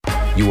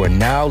You are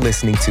now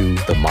listening to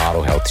The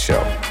Model Health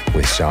Show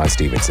with Sean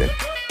Stevenson.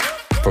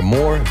 For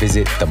more,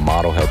 visit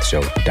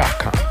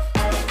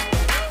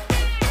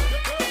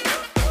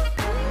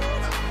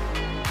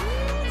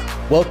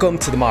themodelhealthshow.com. Welcome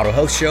to The Model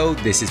Health Show.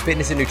 This is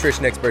fitness and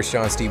nutrition expert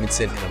Sean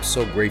Stevenson, and I'm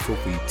so grateful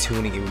for you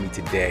tuning in with me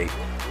today.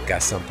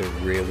 Got something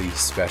really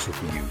special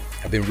for you.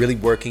 I've been really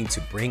working to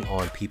bring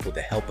on people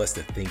to help us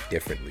to think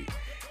differently.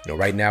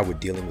 Right now we're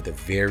dealing with a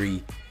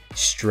very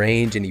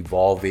strange and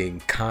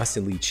evolving,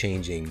 constantly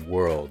changing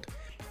world.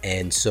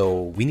 And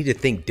so we need to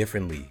think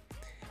differently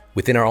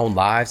within our own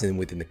lives and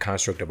within the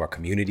construct of our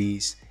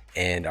communities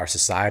and our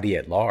society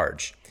at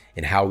large,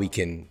 and how we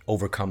can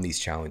overcome these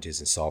challenges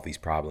and solve these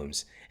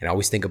problems. And I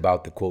always think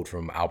about the quote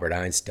from Albert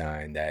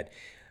Einstein that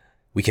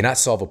we cannot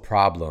solve a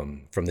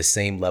problem from the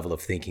same level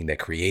of thinking that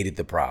created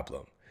the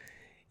problem.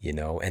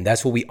 And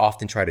that's what we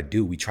often try to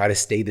do. We try to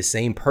stay the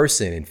same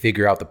person and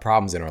figure out the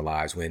problems in our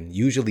lives, when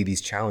usually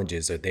these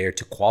challenges are there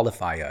to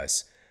qualify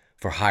us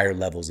for higher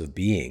levels of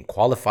being,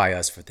 qualify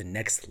us for the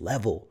next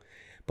level.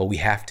 But we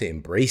have to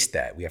embrace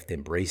that. We have to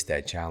embrace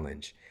that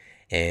challenge.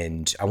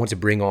 And I want to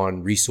bring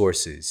on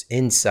resources,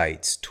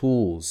 insights,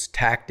 tools,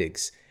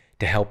 tactics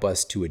to help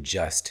us to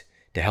adjust,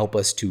 to help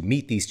us to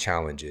meet these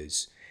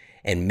challenges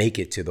and make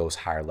it to those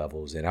higher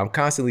levels. And I'm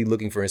constantly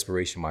looking for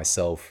inspiration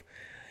myself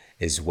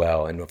as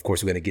well. And of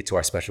course, we're going to get to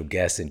our special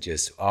guests and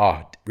just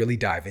really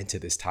dive into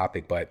this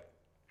topic. But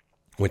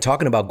when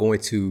talking about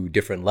going to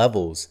different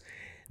levels,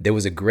 there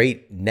was a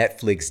great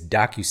Netflix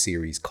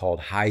docuseries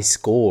called High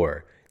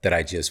Score that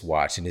I just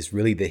watched. And it's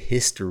really the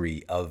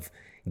history of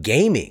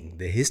gaming,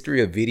 the history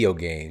of video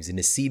games, and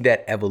to see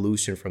that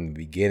evolution from the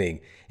beginning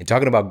and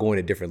talking about going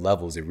to different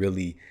levels, it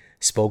really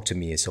spoke to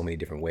me in so many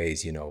different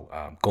ways.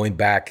 Going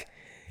back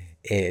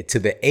to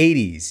the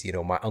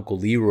 80s, my Uncle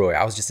Leroy,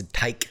 I was just a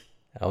tyke.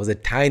 I was a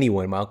tiny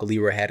one. My Uncle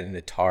Leroy had an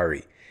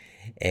Atari,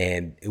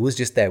 and it was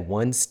just that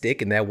one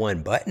stick and that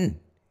one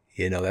button.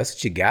 That's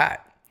what you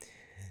got.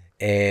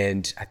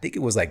 And I think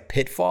it was like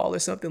Pitfall or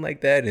something like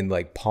that, and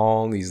like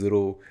Pong, these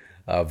little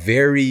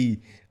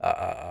very,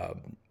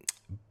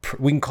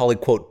 we can call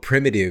it, quote,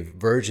 primitive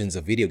versions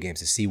of video games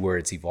to see where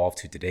it's evolved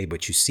to today.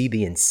 But you see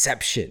the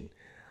inception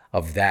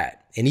of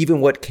that, and even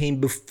what came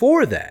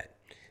before that,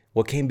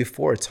 what came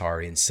before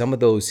Atari, and some of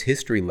those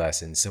history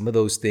lessons, some of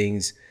those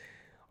things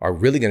are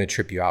really going to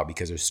trip you out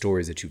because they're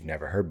stories that you've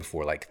never heard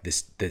before, like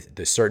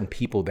the certain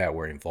people that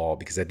were involved,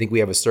 because I think we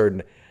have a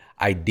certain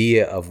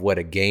idea of what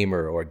a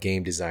gamer or a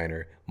game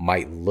designer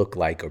might look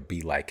like or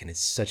be like. And it's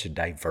such a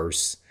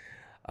diverse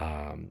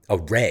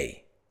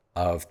array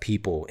of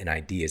people and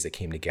ideas that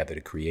came together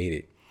to create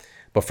it.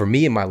 But for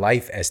me in my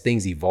life, as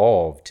things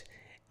evolved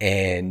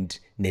and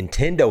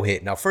Nintendo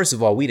hit, now, first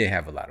of all, we didn't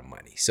have a lot of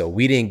money, so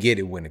we didn't get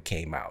it when it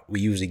came out.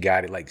 We usually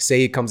got it, like,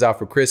 say it comes out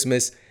for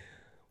Christmas,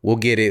 we'll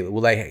get it.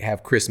 We'll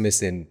have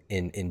Christmas in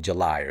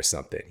July or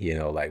something,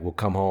 like we'll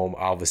come home,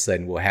 all of a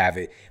sudden we'll have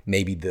it.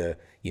 Maybe the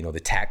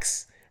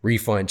tax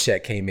refund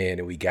check came in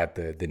and we got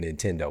the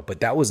Nintendo.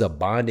 But that was a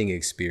bonding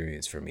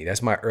experience for me.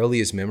 That's my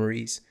earliest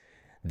memories.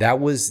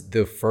 That was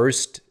the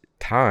first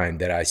time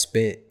that I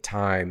spent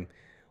time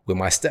with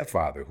my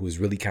stepfather, who was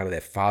really kind of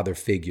that father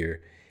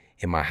figure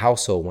in my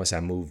household once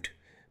I moved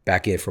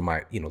back in from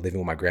my, living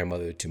with my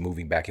grandmother to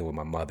moving back in with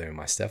my mother and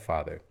my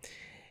stepfather.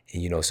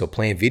 And, so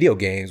playing video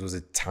games was a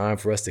time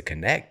for us to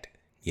connect,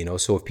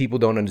 so if people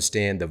don't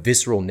understand the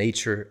visceral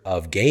nature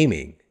of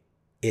gaming,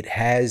 it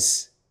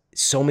has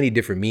so many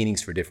different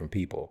meanings for different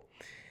people.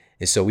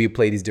 And so we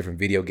play these different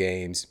video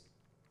games.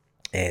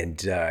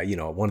 And,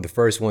 one of the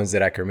first ones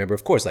that I can remember,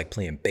 of course, like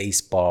playing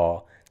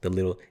baseball,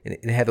 and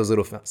it had those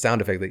little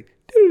sound effects like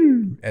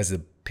as the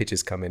pitch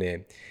is coming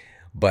in.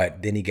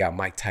 But then he got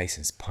Mike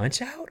Tyson's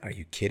Punch Out. Are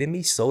you kidding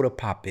me? Soda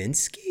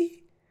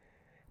Popinski?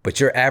 But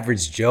your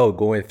average Joe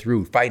going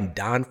through fighting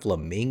Don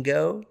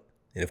Flamingo.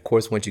 And of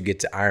course, once you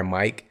get to Iron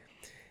Mike,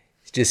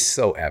 it's just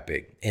so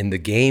epic. And the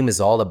game is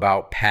all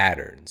about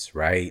patterns,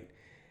 right?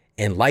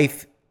 In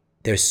life,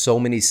 there's so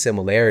many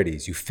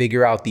similarities. You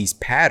figure out these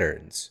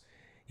patterns.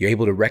 You're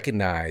able to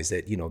recognize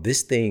that,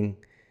 this thing,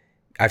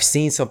 I've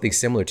seen something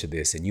similar to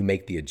this, and you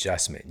make the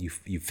adjustment.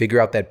 You figure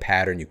out that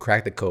pattern, you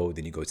crack the code,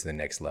 then you go to the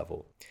next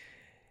level.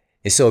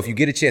 And so if you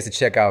get a chance to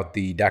check out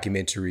the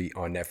documentary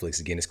on Netflix,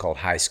 again, it's called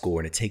High Score,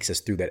 and it takes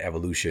us through that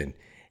evolution.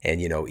 And,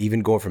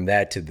 even going from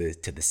that to the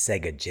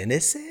Sega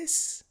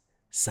Genesis,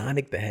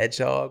 Sonic the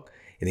Hedgehog,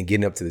 and then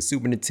getting up to the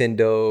Super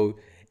Nintendo.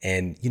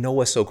 And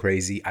what's so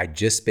crazy? I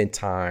just spent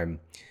time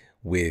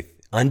with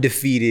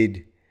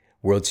undefeated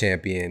world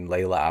champion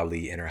Layla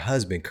Ali and her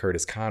husband,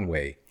 Curtis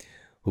Conway,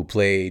 who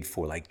played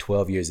for like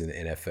 12 years in the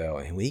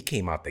NFL. And when he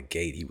came out the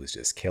gate, he was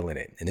just killing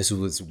it. And this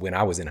was when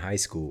I was in high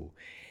school.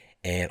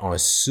 And on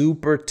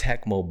Super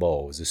Tecmo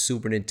Bowls, the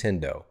Super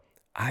Nintendo,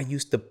 I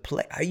used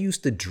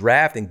to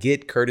draft and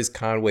get Curtis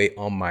Conway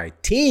on my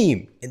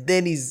team. And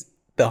then he's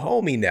the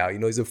homie now,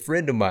 he's a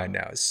friend of mine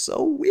now. It's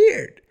so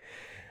weird.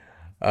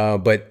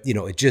 But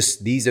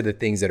these are the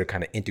things that are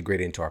kind of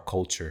integrated into our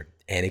culture,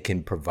 and it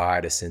can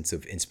provide a sense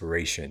of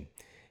inspiration,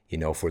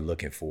 if we're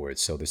looking for it.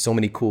 So there's so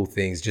many cool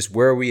things. Just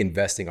where are we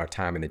investing our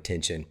time and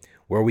attention?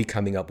 Where are we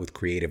coming up with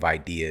creative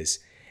ideas?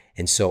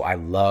 And so I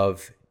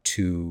love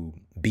to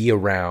be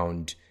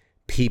around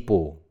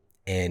people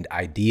and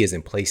ideas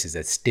and places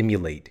that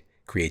stimulate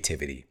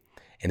creativity.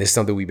 And this is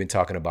something we've been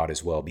talking about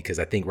as well, because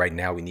I think right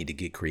now we need to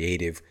get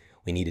creative.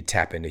 We need to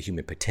tap into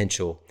human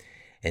potential.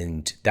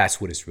 And that's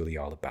what it's really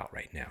all about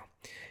right now.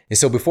 And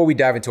so before we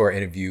dive into our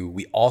interview,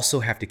 we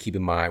also have to keep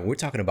in mind, we're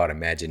talking about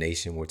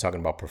imagination, we're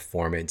talking about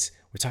performance,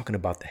 we're talking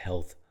about the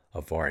health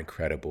of our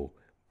incredible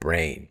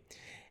brain.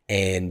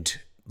 And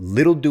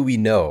little do we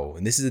know,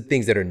 and this is the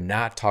things that are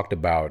not talked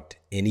about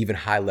in even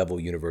high-level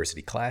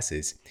university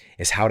classes,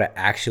 is how to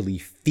actually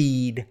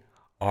feed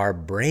our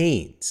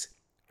brains,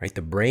 right?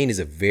 The brain is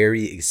a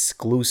very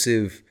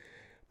exclusive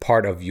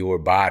part of your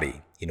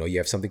body. You know, you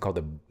have something called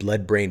the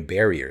blood-brain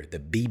barrier, the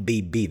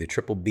BBB, the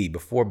triple B,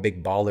 before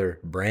Big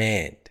Baller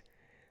brand.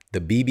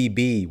 The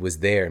BBB was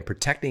there and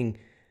protecting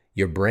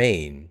your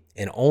brain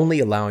and only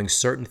allowing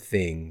certain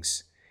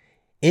things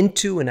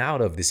into and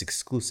out of this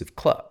exclusive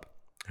club.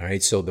 All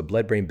right, so the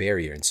blood-brain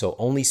barrier. And so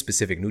only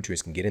specific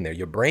nutrients can get in there.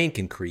 Your brain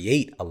can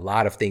create a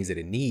lot of things that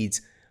it needs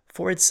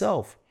for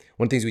itself.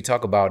 One of the things we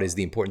talk about is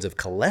the importance of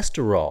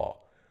cholesterol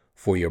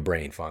for your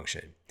brain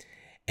function,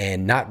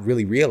 and not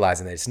really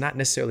realizing that it's not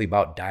necessarily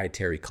about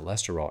dietary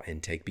cholesterol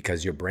intake,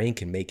 because your brain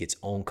can make its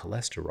own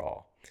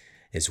cholesterol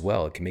as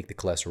well. It can make the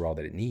cholesterol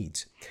that it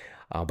needs.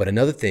 But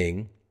another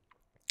thing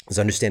is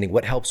understanding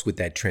what helps with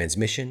that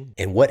transmission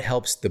and what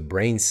helps the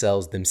brain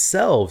cells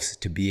themselves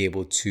to be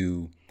able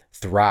to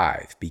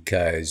thrive.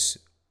 Because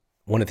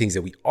one of the things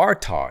that we are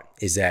taught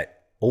is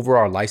that over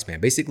our lifespan,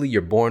 basically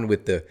you're born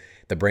with the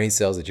brain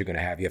cells that you're going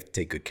to have. You have to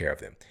take good care of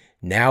them.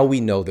 Now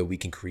we know that we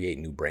can create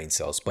new brain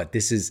cells, but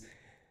this is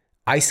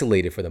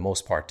isolated for the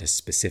most part to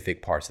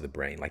specific parts of the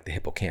brain, like the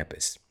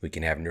hippocampus. We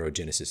can have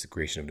neurogenesis, the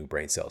creation of new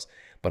brain cells.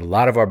 But a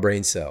lot of our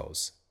brain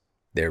cells,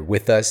 they're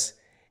with us.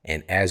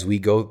 And as we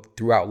go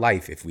throughout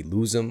life, if we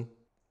lose them,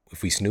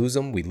 if we snooze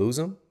them, we lose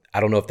them. I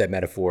don't know if that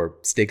metaphor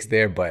sticks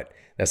there, but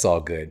that's all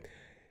good.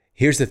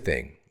 Here's the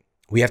thing.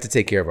 We have to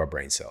take care of our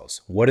brain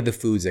cells. What are the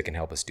foods that can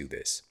help us do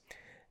this?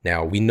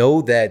 Now, we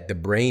know that the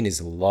brain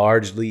is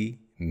largely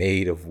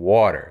made of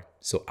water.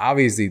 So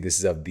obviously this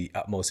is of the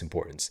utmost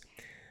importance.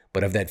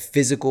 But of that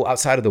physical,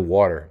 outside of the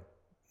water,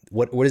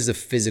 what is the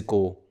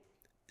physical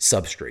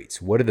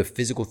substrates? What are the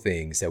physical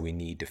things that we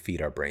need to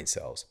feed our brain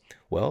cells?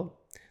 Well,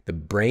 the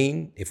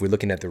brain, if we're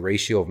looking at the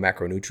ratio of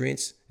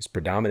macronutrients, is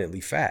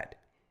predominantly fat.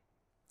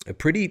 A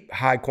pretty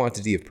high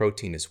quantity of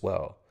protein as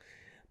well.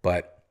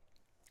 But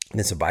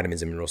then some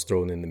vitamins and minerals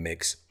thrown in the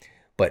mix.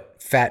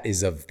 But fat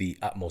is of the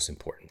utmost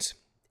importance.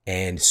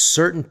 And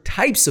certain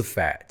types of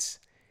fats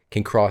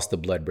can cross the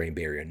blood-brain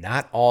barrier.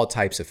 Not all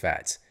types of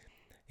fats.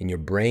 And your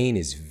brain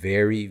is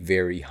very,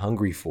 very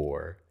hungry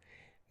for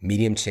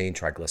medium-chain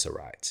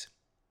triglycerides.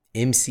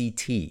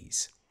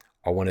 MCTs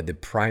are one of the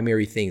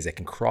primary things that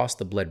can cross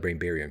the blood-brain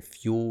barrier and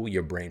fuel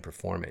your brain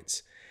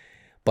performance.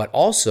 But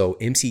also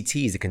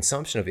MCTs, the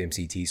consumption of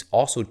MCTs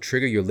also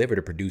trigger your liver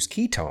to produce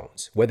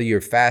ketones, whether you're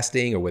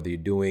fasting or whether you're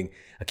doing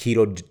a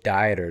keto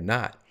diet or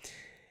not.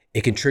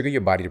 It can trigger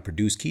your body to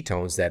produce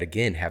ketones that,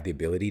 again, have the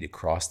ability to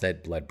cross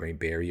that blood-brain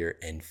barrier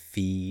and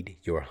feed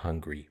your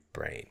hungry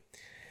brain.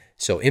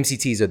 So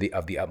MCTs are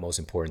of the utmost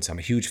importance. I'm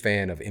a huge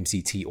fan of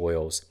MCT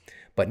oils,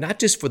 but not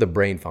just for the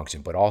brain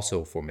function, but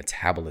also for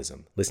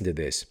metabolism. Listen to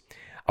this.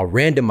 A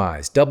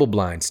randomized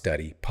double-blind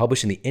study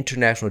published in the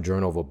International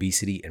Journal of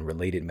Obesity and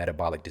Related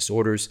Metabolic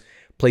Disorders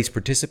placed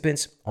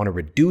participants on a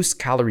reduced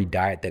calorie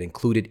diet that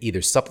included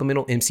either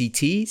supplemental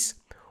MCTs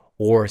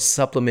or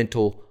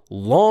supplemental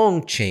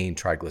long-chain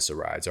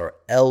triglycerides, or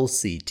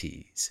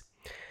LCTs.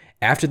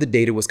 After the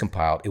data was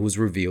compiled, it was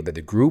revealed that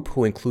the group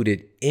who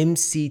included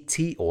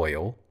MCT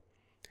oil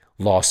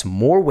lost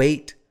more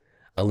weight,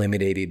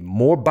 eliminated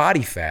more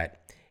body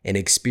fat, and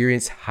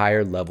experienced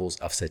higher levels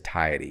of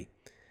satiety.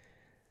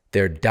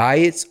 Their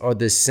diets are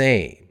the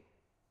same,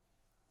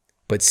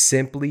 but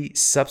simply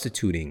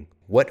substituting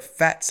what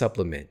fat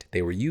supplement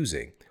they were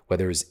using,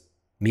 whether it's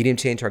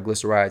medium-chain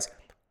triglycerides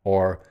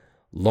or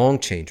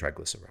long-chain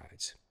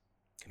triglycerides.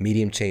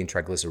 Medium-chain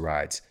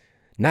triglycerides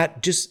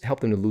not just help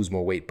them to lose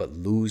more weight, but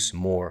lose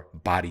more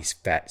body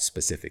fat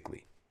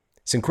specifically.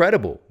 It's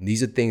incredible.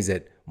 These are things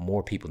that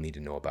more people need to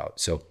know about.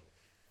 So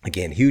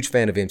again, huge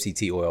fan of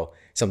MCT oil,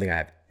 something I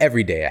have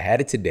every day. I had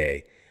it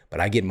today, but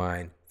I get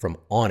mine from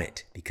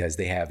Onnit because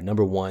they have,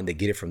 number one, they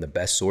get it from the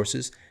best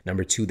sources.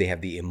 Number two, they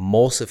have the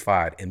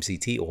emulsified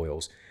MCT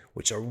oils,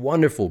 which are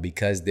wonderful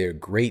because they're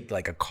great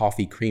like a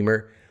coffee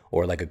creamer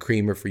or like a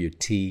creamer for your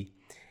tea.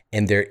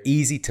 And they're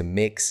easy to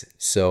mix.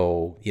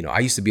 So, I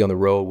used to be on the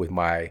road with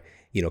my,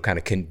 kind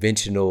of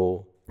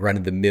conventional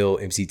run-of-the-mill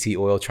MCT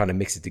oil, trying to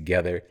mix it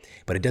together,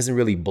 but it doesn't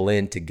really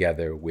blend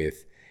together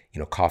with,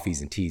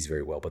 coffees and teas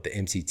very well. But the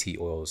MCT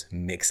oils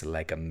mix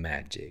like a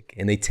magic,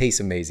 and they taste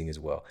amazing as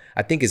well.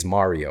 I think it's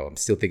Mario. I'm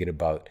still thinking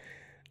about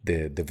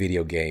the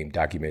video game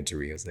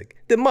documentary. I was like,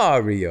 the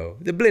Mario,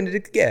 they blended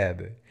it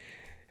together.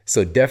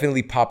 So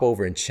definitely pop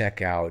over and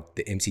check out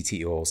the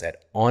MCT oils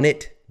at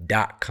onnit.com.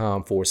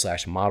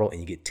 onnit.com/model and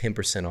you get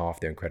 10% off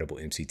their incredible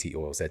MCT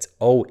oils. That's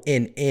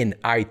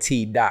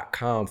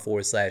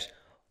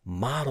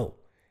onnit.com/model.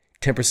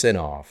 10%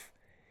 off.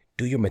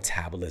 Do your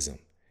metabolism.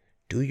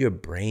 Do your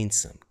brain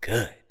some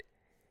good.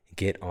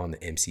 Get on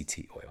the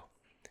MCT oil.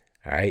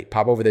 All right,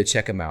 pop over there,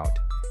 check them out.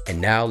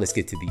 And now let's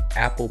get to the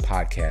Apple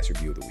Podcast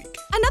Review of the Week.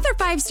 Another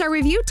 5-star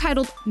review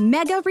titled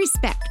Mega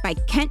Respect by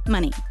Kent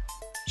Money.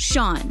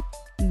 Sean,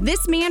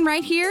 this man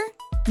right here,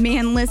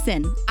 man,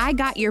 listen, I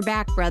got your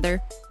back,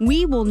 brother.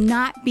 We will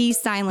not be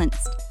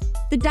silenced.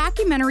 The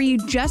documentary you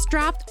just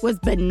dropped was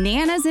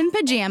bananas in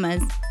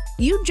pajamas.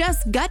 You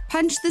just gut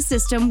punched the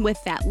system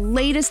with that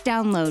latest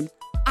download.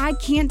 I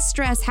can't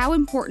stress how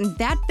important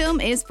that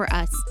film is for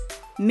us.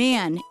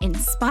 Man,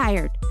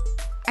 inspired.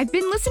 I've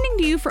been listening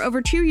to you for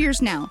over 2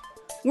 years now.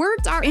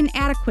 Words are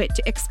inadequate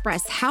to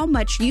express how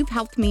much you've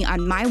helped me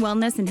on my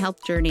wellness and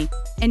health journey.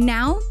 And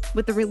now,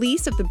 with the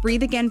release of the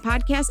Breathe Again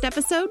podcast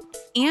episode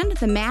and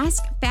the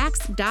Mask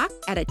Facts doc,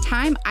 at a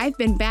time I've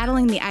been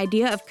battling the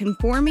idea of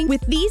conforming with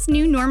these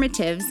new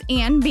normatives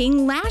and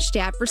being lashed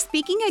at for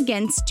speaking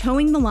against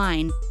towing the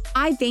line,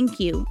 I thank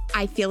you.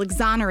 I feel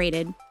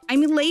exonerated.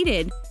 I'm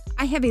elated.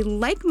 I have a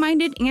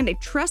like-minded and a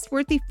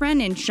trustworthy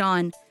friend in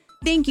Sean.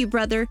 Thank you,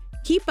 brother.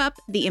 Keep up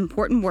the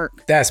important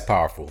work. That's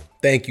powerful.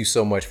 Thank you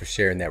so much for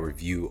sharing that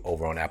review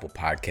over on Apple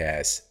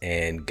Podcasts.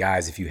 And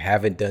guys, if you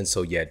haven't done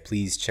so yet,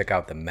 please check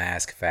out the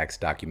Mask Facts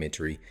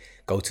documentary.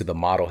 Go to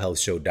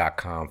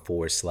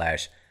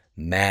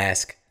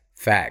themodelhealthshow.com/mask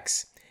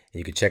facts. And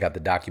you can check out the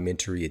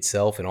documentary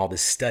itself, and all the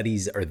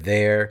studies are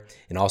there.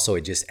 And also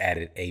it just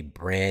added a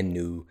brand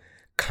new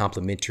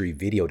complimentary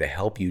video to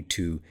help you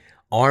to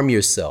arm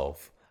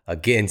yourself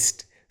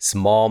against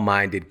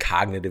small-minded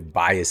cognitive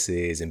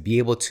biases and be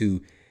able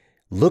to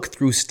look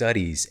through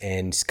studies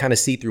and kind of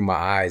see through my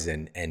eyes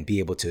and be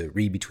able to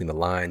read between the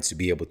lines, to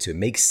be able to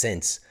make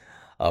sense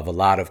of a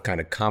lot of kind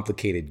of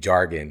complicated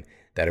jargon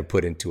that are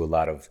put into a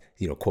lot of,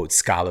 quote,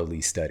 scholarly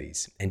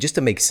studies, and just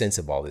to make sense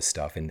of all this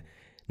stuff. And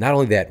not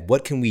only that,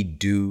 what can we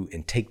do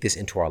and take this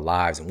into our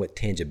lives, and what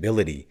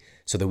tangibility,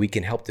 so that we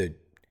can help to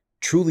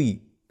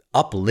truly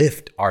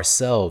uplift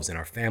ourselves and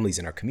our families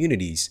and our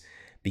communities,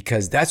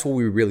 because that's what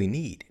we really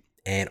need.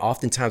 And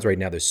oftentimes right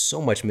now, there's so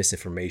much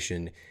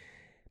misinformation.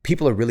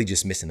 People are really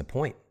just missing the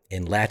point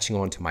and latching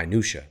on to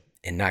minutia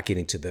and not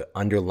getting to the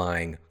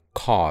underlying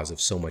cause of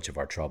so much of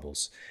our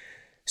troubles.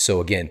 So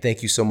again,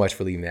 thank you so much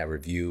for leaving that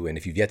review. And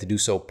if you've yet to do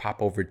so,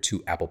 pop over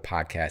to Apple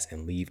Podcasts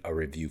and leave a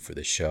review for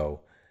the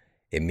show.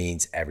 It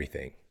means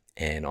everything.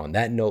 And on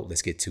that note,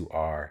 let's get to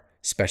our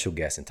special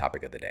guest and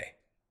topic of the day.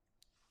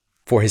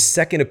 For his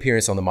second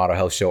appearance on the Model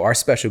Health Show, our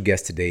special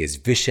guest today is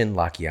Vishen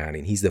Lakhiani,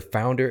 and he's the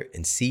founder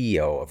and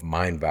CEO of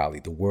Mind Valley,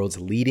 the world's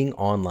leading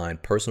online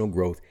personal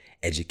growth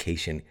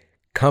education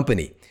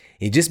company.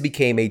 He just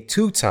became a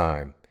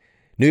 2-time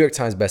New York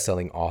Times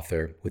bestselling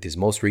author with his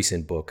most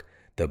recent book,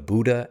 The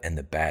Buddha and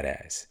the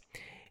Badass.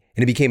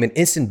 And it became an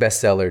instant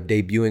bestseller,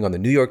 debuting on the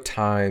New York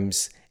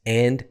Times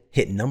and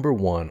hit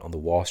 #1 on the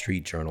Wall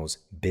Street Journal's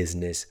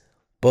business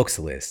books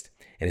list,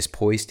 and is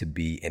poised to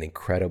be an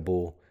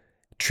incredible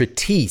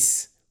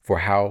treatise for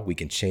how we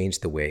can change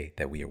the way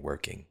that we are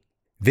working.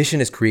 Vishen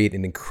has created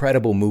an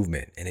incredible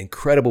movement, an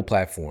incredible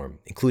platform,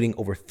 including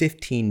over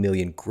 15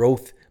 million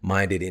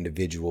growth-minded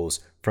individuals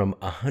from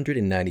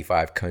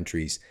 195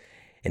 countries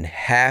and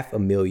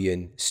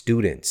 500,000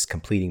 students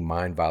completing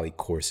Mind Valley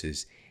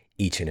courses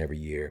each and every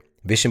year.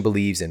 Vishen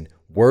believes in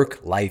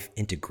work-life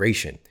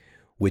integration,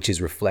 which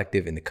is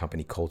reflective in the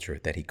company culture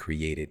that he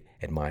created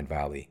at Mind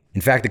Valley.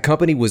 In fact, the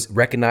company was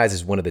recognized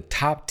as one of the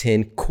top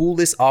 10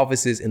 coolest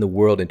offices in the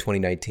world in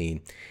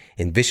 2019.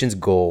 And Vishen's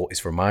goal is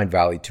for Mind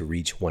Valley to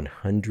reach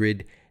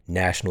 100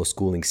 national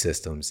schooling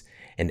systems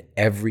and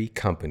every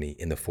company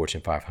in the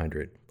Fortune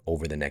 500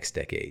 over the next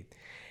decade.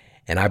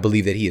 And I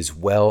believe that he is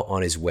well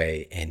on his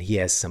way, and he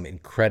has some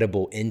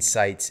incredible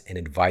insights and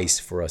advice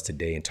for us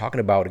today, and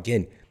talking about,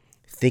 again,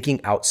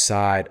 thinking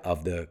outside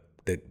of the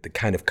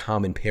kind of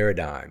common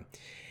paradigm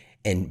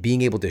and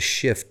being able to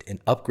shift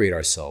and upgrade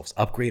ourselves,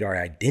 upgrade our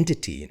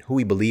identity and who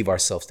we believe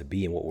ourselves to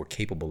be and what we're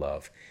capable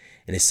of.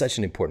 And it's such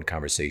an important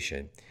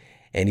conversation.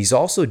 And he's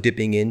also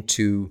dipping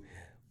into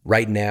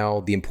right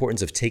now the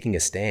importance of taking a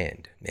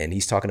stand. And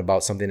he's talking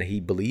about something that he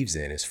believes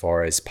in as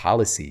far as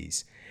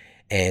policies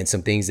and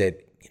some things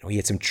that, he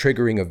had some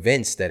triggering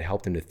events that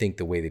helped him to think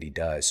the way that he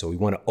does. So we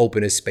want to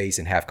open a space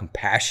and have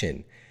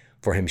compassion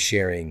for him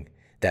sharing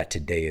that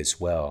today as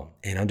well.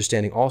 And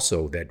understanding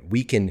also that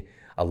we can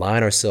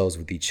align ourselves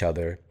with each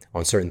other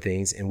on certain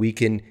things and we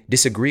can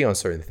disagree on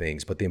certain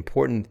things. But the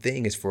important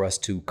thing is for us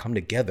to come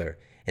together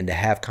and to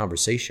have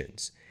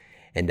conversations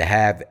and to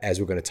have, as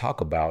we're going to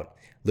talk about,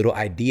 little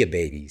idea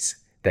babies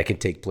that can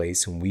take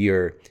place when we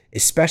are,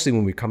 especially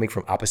when we're coming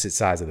from opposite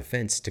sides of the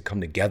fence, to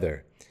come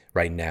together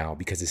right now,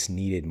 because it's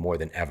needed more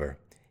than ever.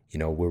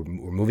 We're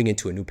moving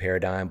into a new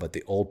paradigm, but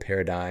the old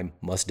paradigm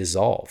must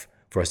dissolve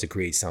for us to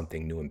create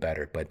something new and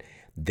better. But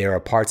there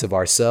are parts of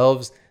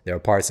ourselves, there are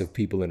parts of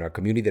people in our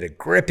community that are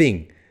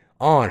gripping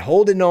on,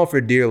 holding on for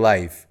dear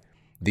life,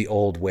 the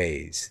old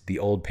ways, the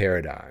old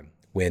paradigm,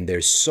 when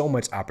there's so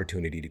much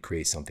opportunity to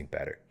create something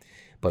better.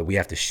 But we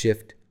have to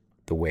shift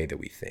the way that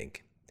we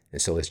think.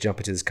 And so let's jump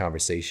into this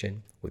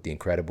conversation with the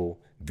incredible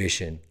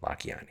Vishen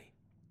Lakhiani.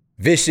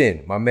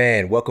 Vishen, my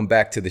man, welcome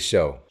back to the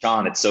show.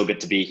 Sean, it's so good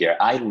to be here.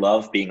 I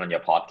love being on your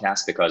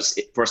podcast because,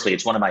 firstly,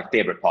 it's one of my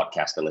favorite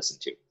podcasts to listen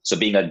to. So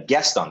being a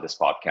guest on this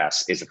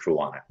podcast is a true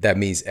honor. That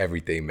means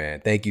everything,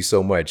 man. Thank you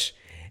so much.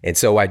 And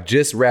so I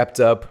just wrapped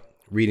up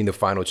reading the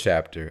final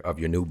chapter of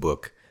your new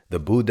book, The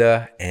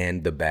Buddha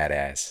and the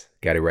Badass.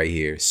 Got it right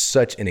here.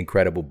 Such an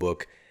incredible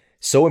book.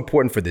 So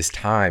important for this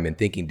time and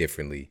thinking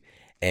differently.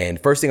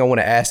 And first thing I want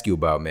to ask you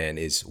about, man,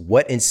 is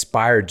what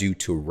inspired you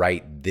to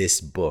write this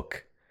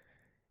book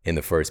in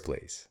the first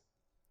place?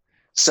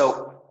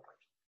 So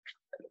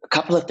a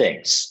couple of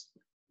things.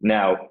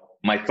 Now,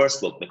 my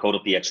first book, The Code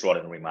of the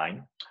Extraordinary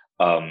Mind,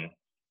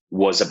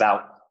 was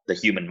about the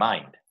human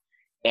mind.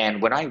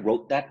 And when I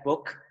wrote that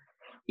book,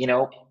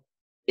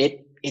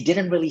 it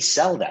didn't really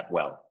sell that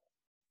well.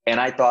 And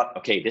I thought,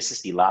 okay, this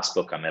is the last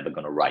book I'm ever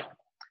going to write.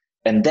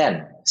 And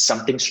then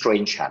something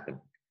strange happened.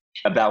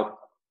 About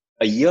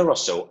a year or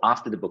so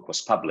after the book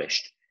was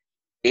published,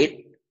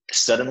 it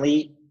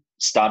suddenly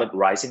started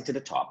rising to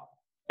the top.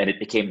 And it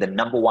became the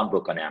number one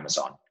book on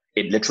Amazon.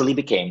 It literally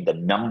became the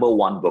number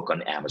one book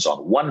on Amazon.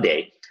 One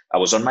day, I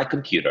was on my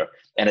computer,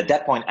 and at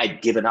that point,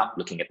 I'd given up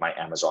looking at my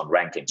Amazon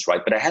rankings,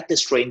 right? But I had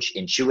this strange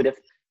intuitive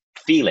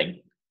feeling,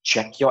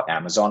 check your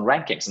Amazon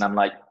rankings. And I'm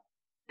like,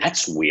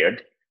 that's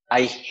weird.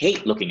 I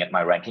hate looking at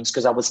my rankings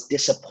because I was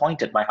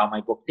disappointed by how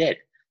my book did.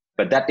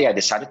 But that day, I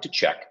decided to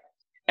check,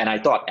 and I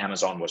thought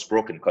Amazon was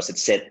broken because it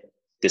said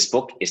this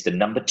book is the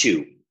number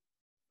two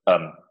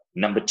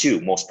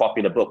most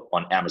popular book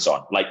on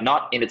Amazon, like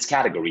not in its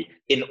category,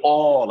 in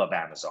all of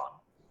Amazon.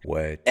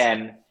 What?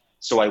 And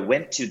so I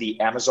went to the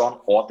Amazon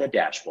author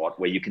dashboard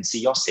where you can see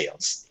your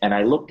sales. And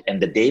I looked,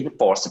 and the day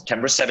before,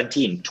 September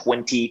 17,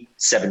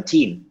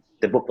 2017,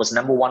 the book was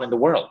number one in the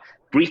world.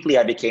 Briefly,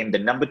 I became the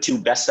number two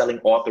best-selling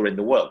author in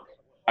the world.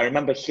 I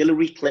remember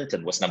Hillary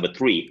Clinton was number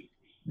 3.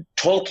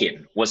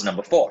 Tolkien was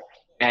number 4.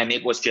 And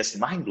it was just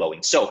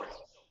mind-blowing. So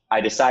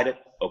I decided,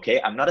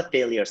 okay, I'm not a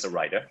failure as a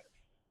writer.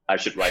 I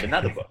should write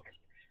another book.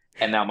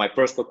 And now my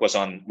first book was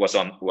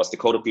The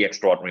Code of the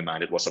Extraordinary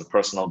Mind. It was on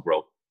personal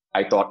growth.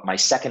 I thought my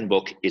second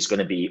book is going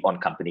to be on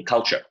company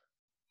culture.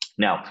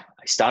 Now,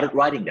 I started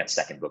writing that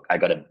second book. I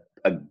got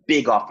a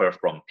big offer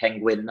from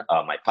Penguin,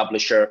 my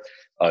publisher,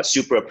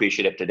 super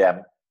appreciative to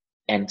them.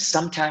 And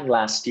sometime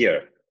last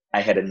year,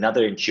 I had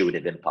another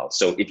intuitive impulse.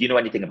 So if you know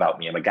anything about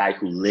me, I'm a guy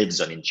who lives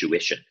on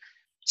intuition.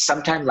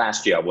 Sometime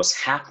last year, I was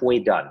halfway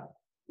done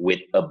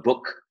with a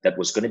book that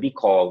was going to be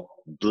called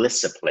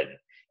Blisscipline.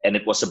 And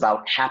it was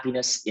about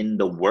happiness in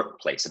the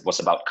workplace. It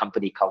was about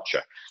company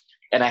culture.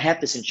 And I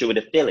had this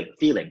intuitive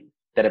feeling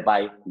that if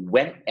I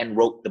went and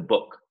wrote the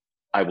book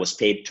I was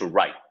paid to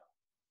write,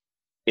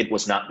 it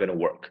was not going to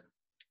work.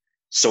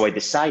 So I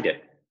decided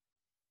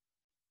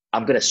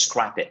I'm going to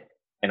scrap it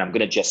and I'm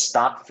going to just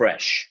start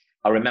fresh.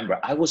 I remember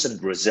I was in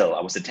Brazil.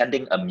 I was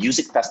attending a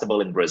music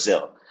festival in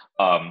Brazil.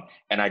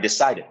 And I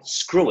decided,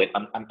 screw it.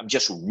 I'm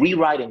just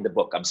rewriting the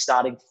book. I'm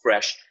starting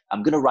fresh.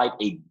 I'm going to write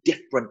a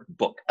different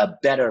book, a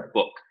better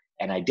book.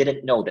 And I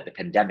didn't know that the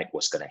pandemic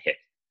was going to hit.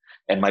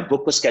 And my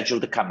book was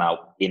scheduled to come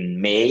out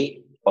in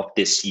May of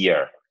this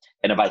year.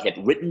 And if I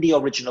had written the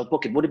original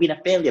book, it would have been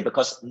a failure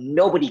because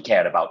nobody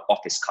cared about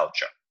office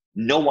culture.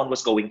 No one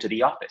was going to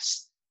the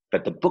office.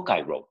 But the book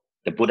I wrote,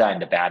 The Buddha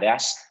and the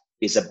Badass,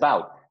 is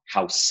about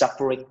how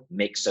suffering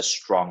makes us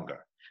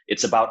stronger.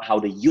 It's about how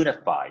to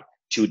unify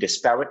two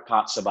disparate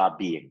parts of our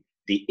being,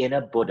 the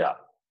inner Buddha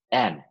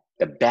and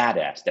the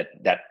badass,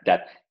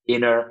 that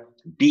inner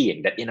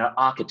being, that inner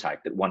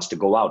archetype that wants to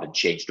go out and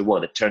change the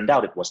world. It turned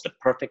out it was the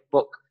perfect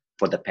book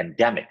for the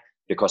pandemic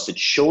because it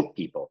showed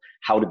people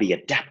how to be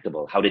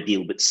adaptable, how to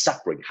deal with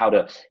suffering, how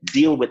to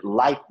deal with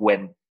life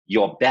when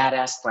your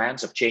badass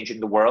plans of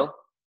changing the world,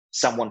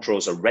 someone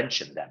throws a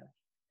wrench in them.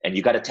 And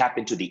you got to tap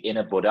into the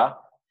inner Buddha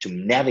to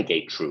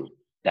navigate through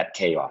that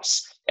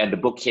chaos. And the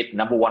book hit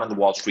number one in the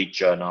Wall Street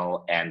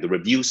Journal, and the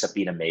reviews have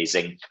been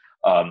amazing.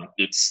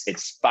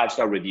 It's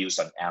 5-star reviews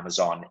on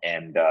Amazon,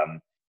 and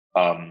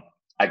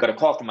I got a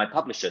call from my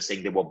publisher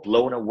saying they were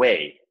blown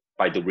away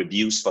by the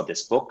reviews for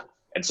this book.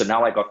 And so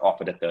now I got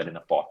offered a third and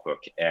a fourth book,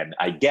 and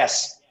I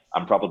guess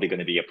I'm probably going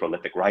to be a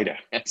prolific writer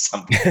at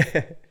some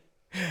point.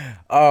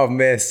 Oh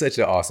man, such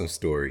an awesome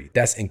story.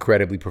 That's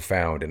incredibly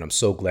profound. And I'm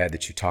so glad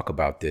that you talk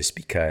about this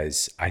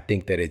because I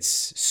think that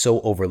it's so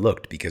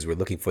overlooked because we're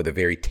looking for the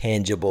very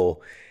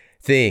tangible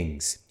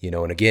things,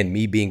 and again,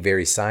 me being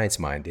very science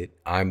minded,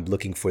 I'm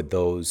looking for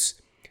those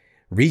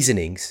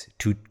reasonings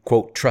to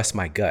quote, trust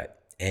my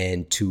gut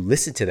and to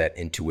listen to that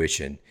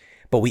intuition.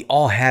 But we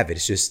all have it.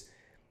 It's just,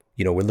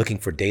 we're looking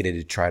for data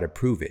to try to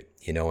prove it,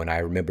 and I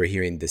remember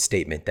hearing the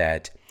statement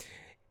that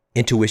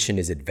intuition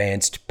is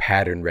advanced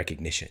pattern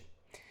recognition.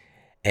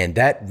 And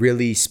that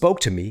really spoke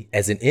to me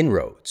as an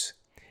inroads.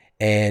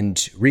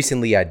 And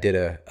recently I did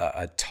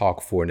a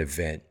talk for an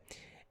event,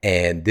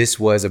 and this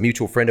was a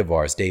mutual friend of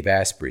ours, Dave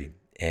Asprey.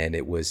 And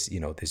it was,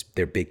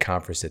 their big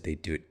conference that they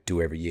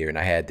do every year. And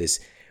I had this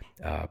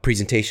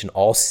presentation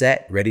all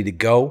set, ready to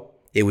go.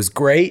 It was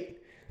great.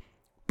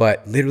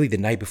 But literally the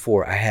night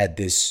before, I had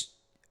this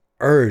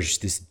urge,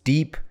 this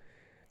deep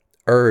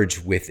urge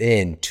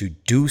within to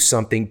do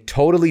something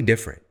totally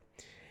different.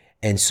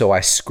 And so I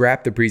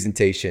scrapped the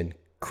presentation,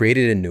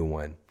 created a new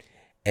one.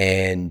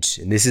 And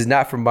this is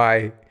not from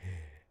my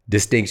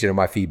distinction or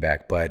my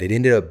feedback, but it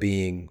ended up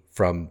being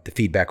from the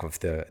feedback of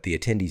the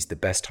attendees, the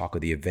best talk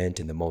of the event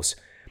and the most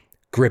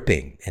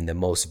gripping and the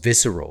most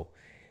visceral,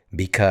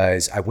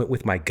 because I went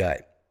with my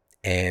gut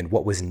and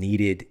what was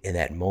needed in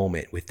that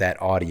moment with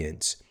that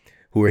audience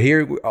who are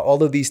hearing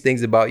all of these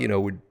things about,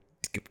 we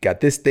got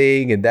this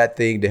thing and that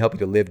thing to help you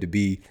to live to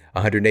be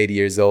 180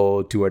 years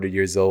old, 200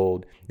 years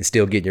old, and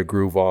still getting your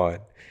groove on.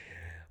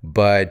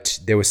 But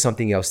there was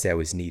something else that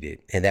was needed.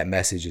 And that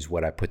message is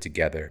what I put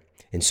together.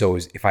 And so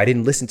if I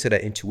didn't listen to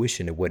that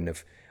intuition, it wouldn't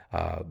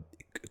have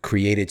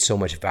created so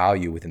much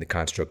value within the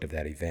construct of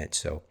that event.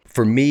 So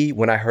for me,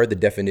 when I heard the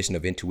definition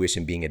of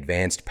intuition being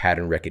advanced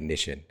pattern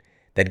recognition,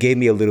 that gave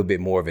me a little bit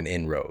more of an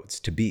inroads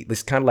to be,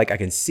 it's kind of like I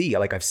can see,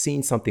 like I've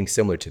seen something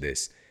similar to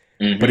this,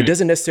 but it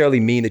doesn't necessarily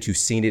mean that you've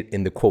seen it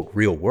in the quote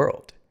real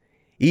world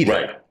either.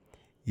 Right.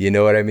 You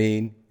know what I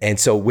mean? And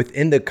so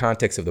within the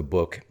context of the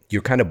book,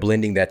 you're kind of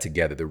blending that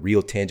together, the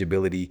real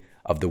tangibility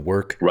of the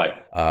work, right?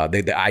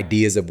 The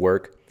ideas of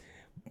work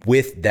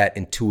with that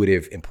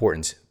intuitive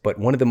importance. But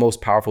one of the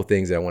most powerful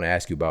things that I want to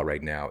ask you about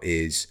right now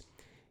is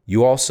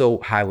you also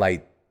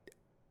highlight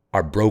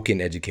our broken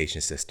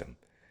education system.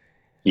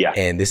 Yeah.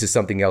 And this is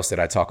something else that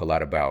I talk a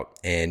lot about.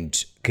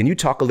 And can you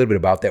talk a little bit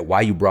about that,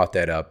 why you brought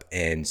that up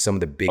and some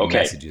of the big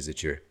messages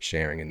that you're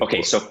sharing in the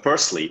book? So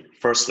firstly,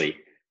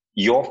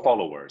 your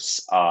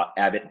followers are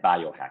avid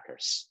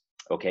biohackers.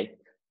 Okay.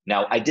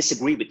 Now, I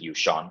disagree with you,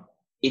 Sean.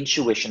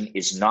 Intuition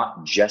is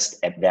not just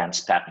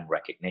advanced pattern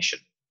recognition.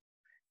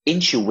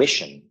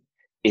 Intuition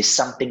is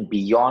something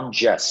beyond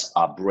just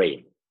our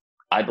brain.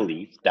 I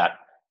believe that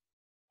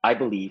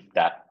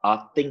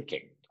our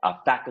thinking, our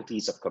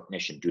faculties of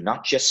cognition do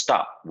not just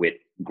stop with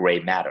gray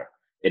matter.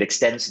 It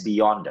extends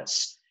beyond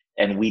us.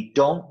 And we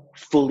don't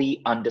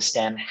fully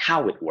understand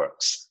how it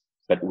works,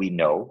 but we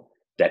know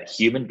that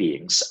human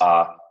beings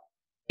are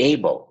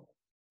able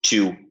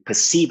to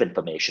perceive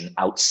information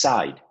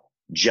outside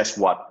just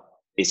what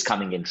is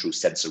coming in through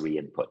sensory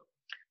input.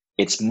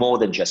 It's more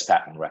than just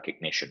pattern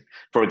recognition.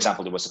 For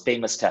example, there was a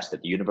famous test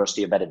at the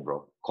University of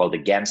Edinburgh called the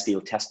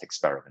Gansdale test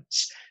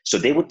experiments. So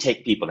they would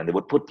take people and they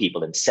would put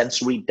people in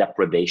sensory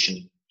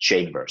deprivation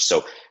chambers.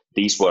 So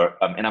these were,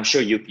 and I'm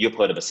sure you've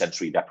heard of a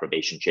sensory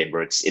deprivation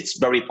chamber. It's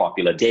very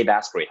popular. Dave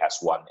Asprey has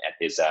one at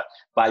his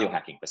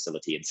biohacking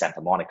facility in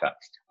Santa Monica,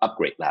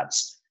 Upgrade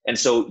Labs. And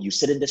so you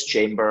sit in this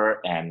chamber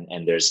and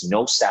there's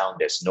no sound,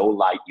 there's no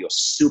light, you're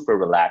super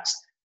relaxed,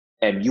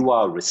 and you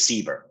are a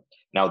receiver.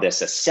 Now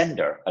there's a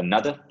sender,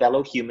 another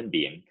fellow human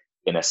being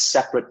in a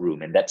separate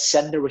room, and that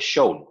sender is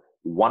shown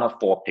one of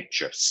four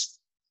pictures,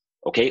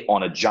 okay,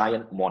 on a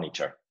giant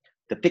monitor.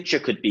 The picture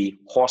could be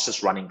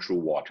horses running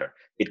through water.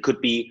 It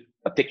could be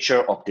a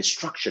picture of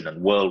destruction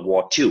in World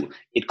War II.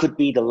 It could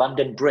be the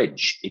London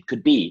Bridge. It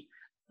could be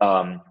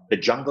the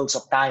jungles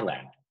of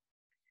Thailand.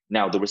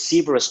 Now the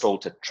receiver is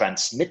told to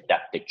transmit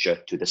that picture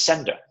to the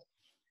sender,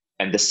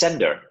 and the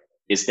sender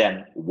is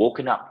then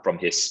woken up from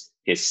his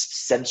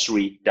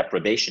sensory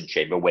deprivation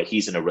chamber where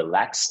he's in a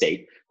relaxed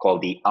state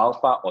called the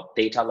alpha or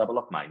theta level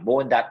of mind.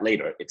 More on that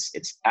later.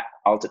 It's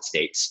altered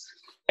states.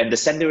 And the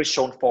sender is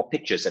shown four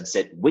pictures and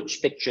said,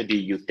 which picture do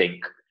you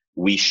think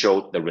we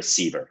showed the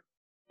receiver?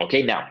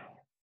 Okay, now,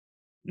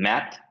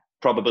 Matt,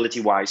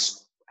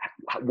 probability-wise,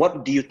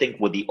 what do you think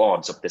were the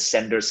odds of the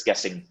senders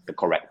guessing the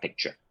correct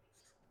picture?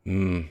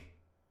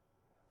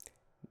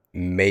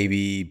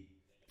 Maybe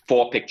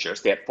four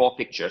pictures. They had four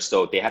pictures,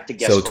 so they had to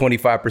guess. So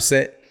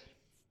 25%?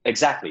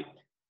 Exactly.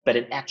 But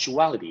in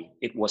actuality,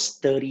 it was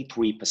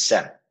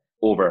 33%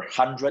 over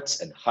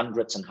hundreds and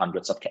hundreds and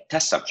hundreds of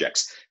test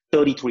subjects.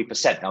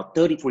 33%. Now,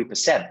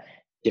 33%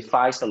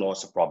 defies the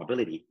laws of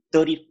probability.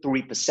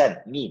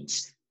 33%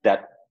 means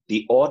that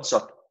the odds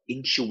of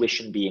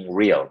intuition being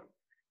real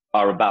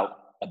are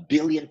about 1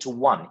 billion to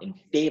 1 in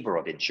favor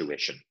of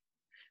intuition.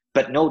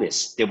 But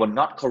notice, they were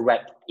not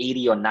correct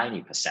 80 or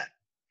 90%.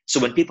 So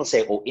when people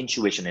say, oh,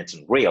 intuition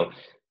isn't real,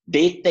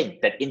 they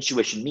think that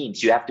intuition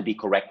means you have to be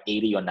correct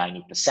 80 or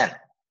 90%.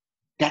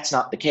 That's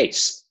not the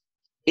case.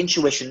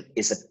 Intuition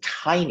is a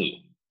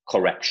tiny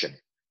correction.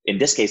 In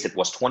this case, it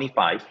was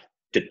 25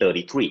 to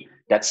 33.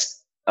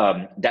 That's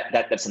a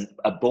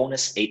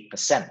bonus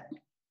 8%.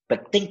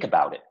 But think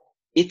about it.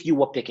 If you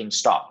were picking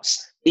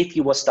stocks, if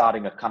you were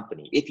starting a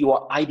company, if you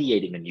were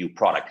ideating a new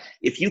product,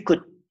 if you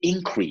could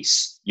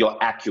increase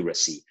your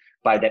accuracy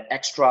by that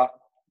extra,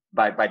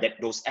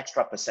 those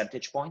extra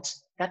percentage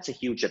points, that's a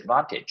huge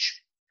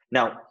advantage.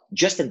 Now,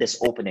 just in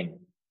this opening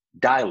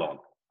dialogue,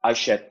 I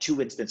shared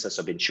 2 instances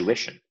of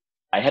intuition.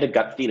 I had a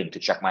gut feeling to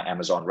check my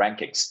Amazon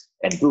rankings,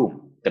 and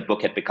boom, the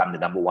book had become the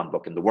 #1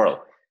 book in the world.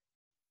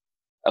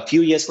 A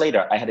few years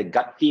later, I had a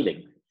gut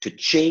feeling to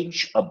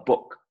change a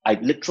book. I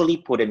literally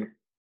put in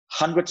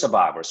hundreds of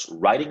hours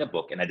writing a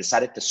book, and I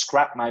decided to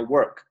scrap my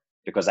work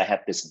because I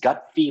had this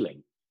gut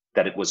feeling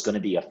that it was going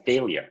to be a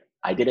failure.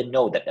 I didn't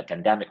know that the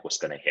pandemic was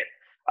going to hit.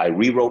 I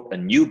rewrote a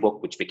new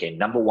book, which became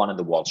 #1 in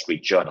the Wall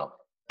Street Journal.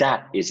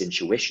 That is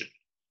intuition.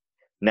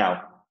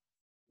 Now,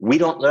 we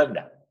don't learn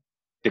that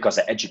because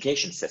the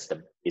education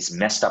system is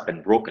messed up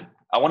and broken.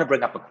 I want to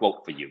bring up a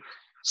quote for you.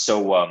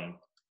 So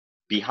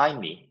behind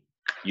me,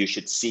 you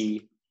should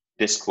see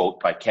this quote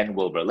by Ken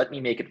Wilber. Let me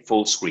make it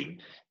full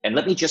screen. And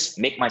let me just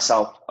make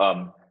myself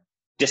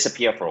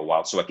disappear for a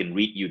while so I can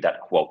read you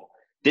that quote.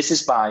 This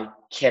is by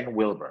Ken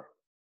Wilber.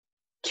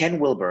 Ken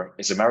Wilber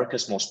is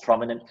America's most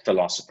prominent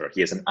philosopher.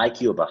 He has an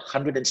IQ of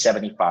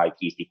 175.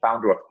 He's the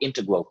founder of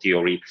integral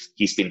theory.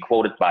 He's been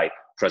quoted by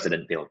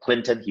President Bill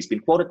Clinton. He's been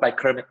quoted by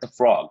Kermit the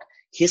Frog.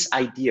 His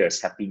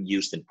ideas have been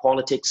used in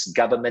politics,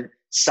 government,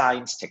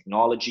 science,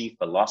 technology,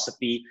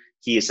 philosophy.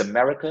 He is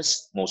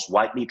America's most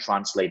widely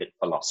translated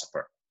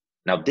philosopher.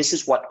 Now, this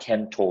is what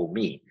Ken told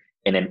me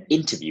in an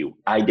interview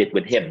I did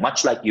with him,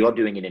 much like you're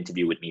doing an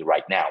interview with me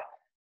right now.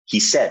 He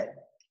said,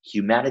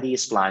 humanity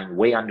is flying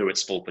way under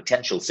its full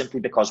potential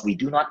simply because we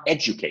do not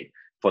educate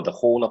for the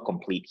whole of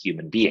complete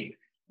human being.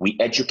 We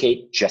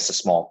educate just a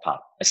small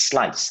part, a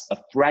slice, a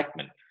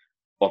fragment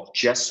of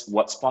just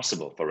what's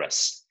possible for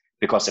us.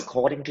 Because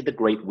according to the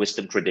great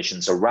wisdom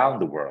traditions around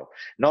the world,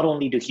 not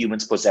only do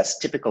humans possess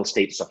typical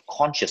states of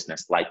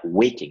consciousness like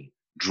waking,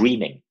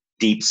 dreaming,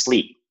 deep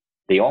sleep,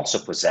 they also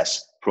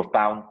possess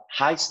profound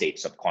high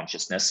states of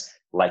consciousness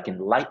like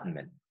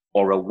enlightenment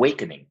or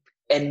awakening.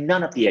 And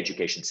none of the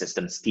education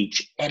systems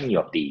teach any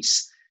of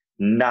these.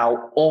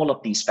 Now, all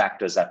of these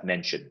factors I've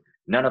mentioned,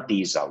 none of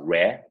these are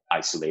rare,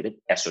 isolated,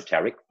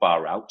 esoteric,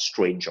 far out,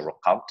 strange, or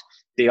occult.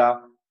 They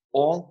are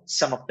all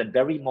some of the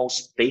very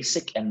most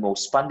basic and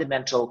most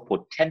fundamental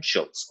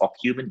potentials of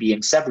human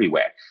beings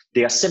everywhere.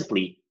 They are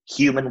simply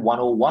human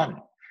 101.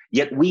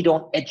 Yet we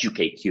don't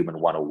educate human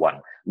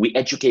 101. We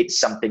educate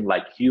something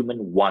like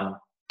human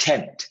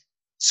 1/10.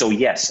 So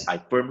yes, I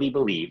firmly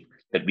believe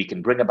that we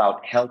can bring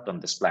about health on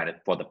this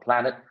planet for the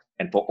planet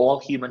and for all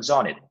humans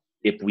on it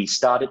if we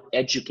started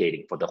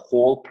educating for the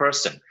whole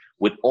person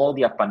with all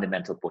their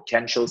fundamental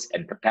potentials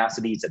and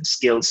capacities and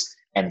skills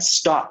and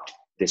stopped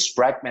this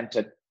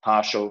fragmented,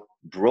 partial,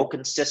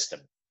 broken system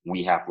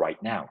we have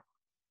right now.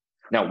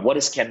 Now, what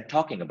is Ken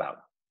talking about?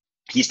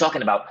 He's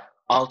talking about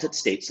altered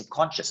states of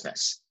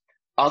consciousness.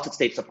 Altered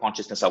states of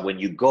consciousness are when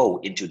you go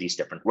into these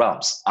different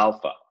realms: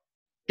 alpha,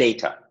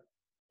 theta,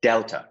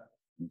 delta,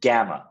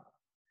 gamma.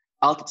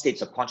 Altered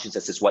states of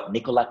consciousness is what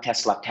Nikola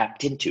Tesla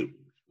tapped into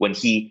when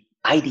he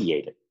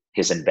ideated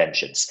his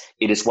inventions.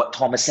 It is what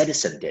Thomas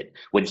Edison did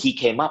when he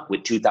came up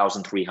with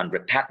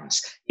 2,300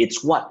 patents.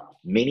 It's what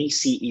many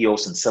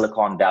CEOs in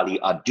Silicon Valley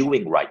are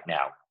doing right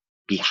now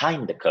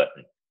behind the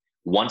curtain.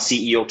 One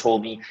CEO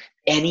told me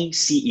any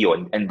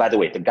CEO, and by the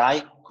way, the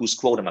guy whose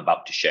quote I'm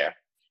about to share,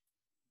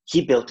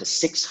 he built a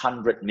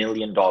 $600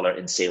 million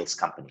in sales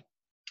company.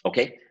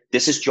 Okay.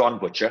 This is John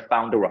Butcher,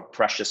 founder of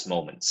Precious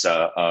Moments.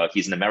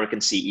 He's an American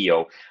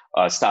CEO,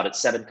 started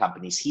 7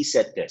 companies. He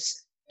said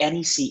this: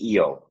 any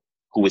CEO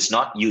who is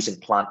not using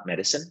plant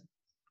medicine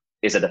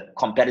is at a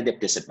competitive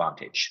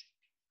disadvantage.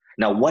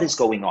 Now, what is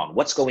going on?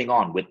 What's going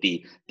on with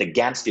the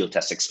Gansfield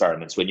test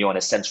experiments when you're in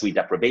a sensory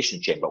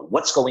deprivation chamber?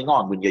 What's going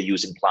on when you're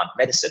using plant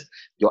medicine?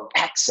 You're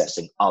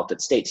accessing altered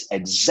states,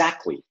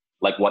 exactly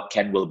like what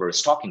Ken Wilber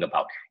is talking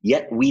about.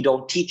 Yet we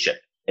don't teach it.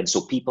 And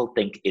so people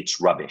think it's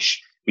rubbish.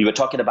 We were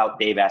talking about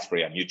Dave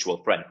Asprey, a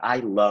mutual friend. I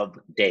love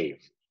Dave.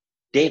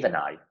 Dave and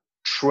I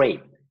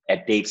train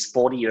at Dave's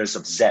 40 Years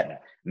of Zen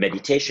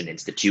Meditation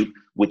Institute,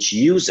 which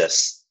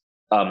uses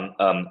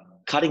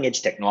cutting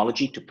edge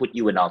technology to put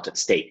you in altered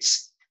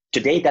states.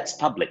 Today, that's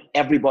public.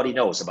 Everybody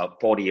knows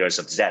about 40 Years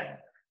of Zen.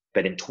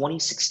 But in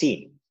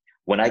 2016,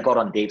 when I got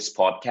on Dave's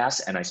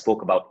podcast and I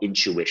spoke about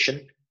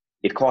intuition,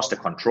 it caused a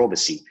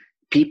controversy.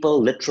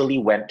 People literally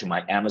went to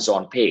my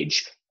Amazon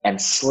page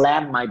and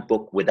slammed my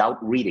book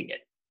without reading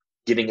it,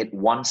 giving it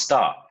 1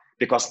 star,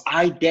 because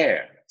I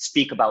dare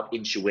speak about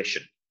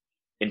intuition.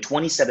 In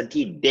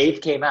 2017,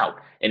 Dave came out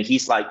and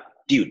he's like,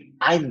 dude,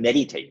 I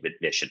meditate with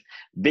Vishen.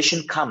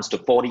 Vishen comes to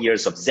 40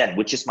 Years of Zen,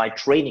 which is my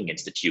training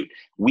institute.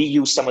 We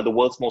use some of the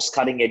world's most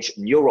cutting edge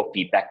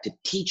neurofeedback to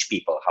teach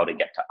people how to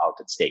get to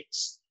altered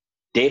states.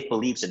 Dave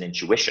believes in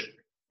intuition.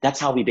 That's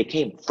how we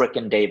became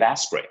frickin' Dave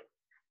Asprey.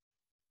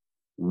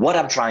 What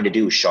I'm trying to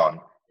do, Sean,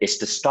 is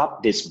to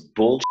stop this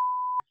bullshit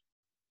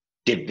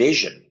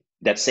division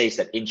that says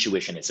that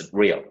intuition isn't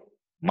real.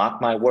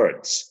 Mark my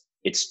words,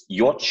 it's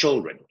your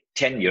children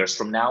 10 years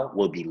from now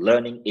will be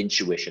learning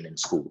intuition in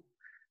school.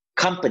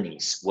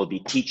 Companies will be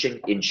teaching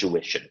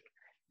intuition.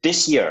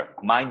 This year,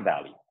 Mind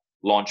Valley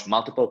launched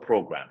multiple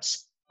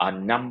programs. Our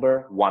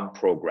 #1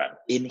 program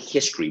in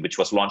history, which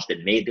was launched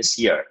in May this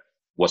year,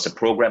 was a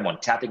program on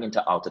tapping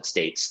into altered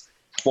states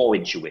for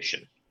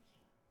intuition.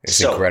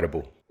 It's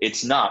incredible.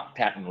 It's not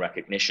pattern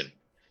recognition.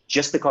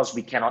 Just because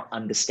we cannot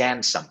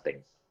understand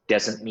something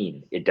doesn't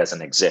mean it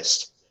doesn't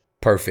exist.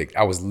 Perfect.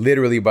 I was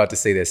literally about to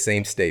say that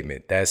same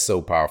statement. That's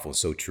so powerful,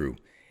 so true.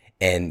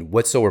 And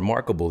what's so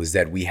remarkable is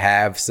that we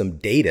have some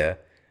data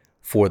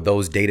for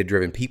those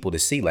data-driven people to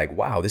see like,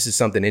 wow, this is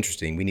something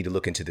interesting. We need to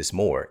look into this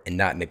more and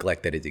not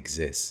neglect that it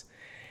exists.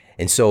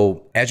 And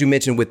so, as you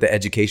mentioned with the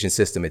education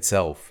system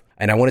itself,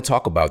 and I want to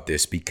talk about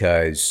this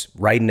because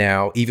right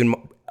now, even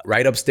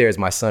right upstairs,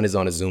 my son is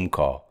on a Zoom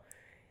call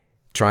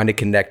trying to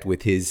connect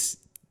with his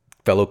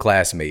fellow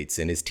classmates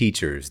and his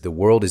teachers. The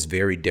world is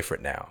very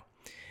different now.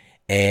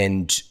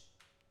 And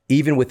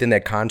even within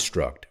that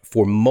construct,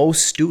 for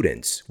most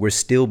students, we're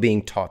still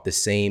being taught the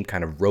same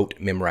kind of rote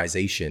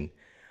memorization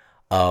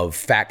of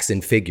facts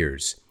and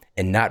figures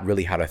and not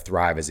really how to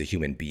thrive as a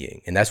human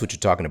being. And that's what you're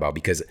talking about,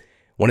 because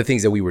one of the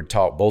things that we were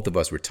taught, both of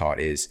us were taught,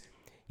 is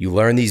you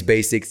learn these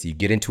basics, you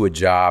get into a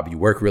job, you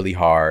work really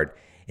hard,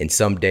 and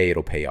someday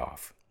it'll pay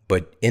off.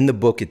 But in the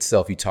book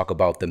itself, you talk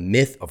about the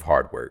myth of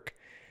hard work.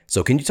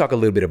 So can you talk a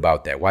little bit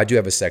about that? Why'd you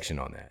have a section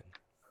on that?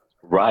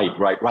 Right.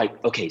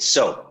 Okay,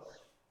 so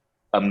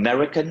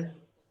American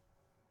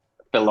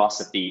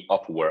philosophy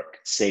of work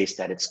says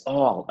that it's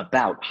all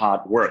about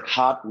hard work.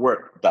 Hard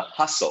work, the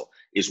hustle,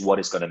 is what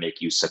is going to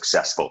make you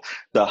successful.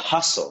 The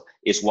hustle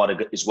is what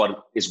is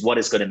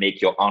going to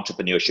make your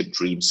entrepreneurship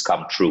dreams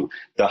come true.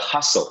 The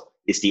hustle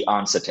is the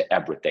answer to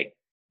everything.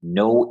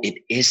 No,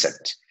 it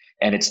isn't.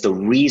 And it's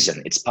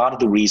part of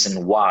the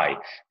reason why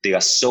there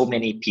are so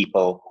many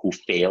people who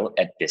fail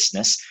at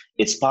business.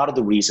 It's part of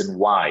the reason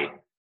why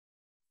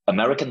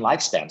American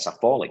lifespans are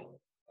falling.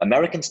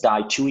 Americans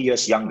die 2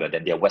 years younger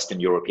than their Western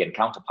European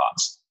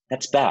counterparts.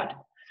 That's bad.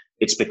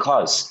 It's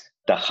because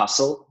the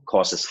hustle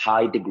causes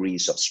high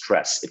degrees of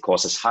stress. It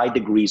causes high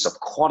degrees of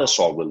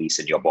cortisol release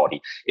in your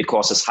body. It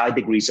causes high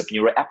degrees of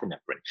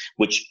neuroepinephrine,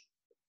 which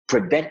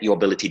prevent your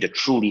ability to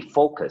truly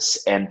focus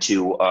and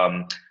to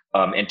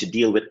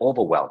deal with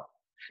overwhelm.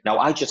 Now,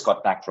 I just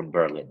got back from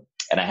Berlin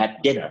and I had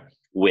dinner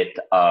with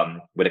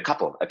a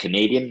couple, a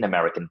Canadian and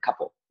American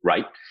couple,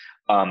 right?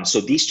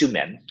 So these two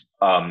men,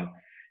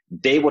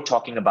 they were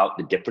talking about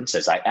the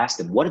differences. I asked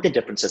them, what are the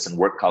differences in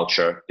work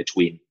culture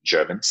between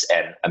Germans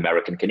and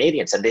American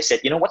Canadians? And they said,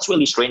 you know, what's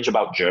really strange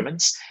about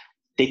Germans?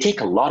 They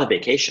take a lot of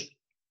vacation.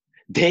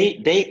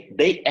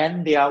 They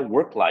end their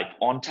work life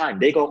on time.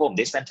 They go home,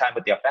 they spend time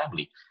with their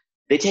family.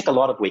 They take a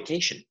lot of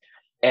vacation.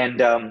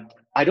 And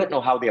I don't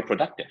know how they're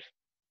productive.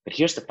 But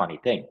here's the funny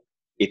thing.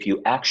 If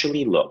you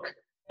actually look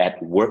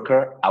at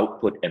worker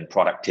output and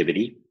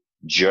productivity,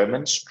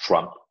 Germans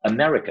trump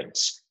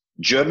Americans.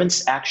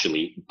 Germans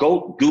actually,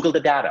 go Google the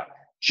data.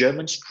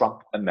 Germans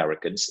trump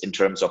Americans in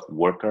terms of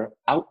worker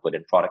output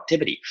and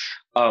productivity.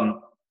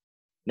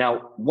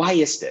 Now, why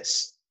is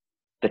this?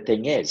 The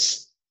thing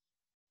is,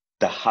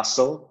 the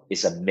hustle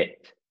is a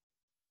myth.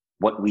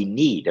 What we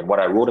need, and what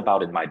I wrote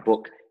about in my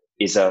book,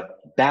 is a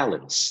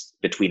balance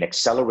between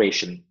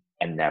acceleration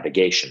and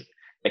navigation.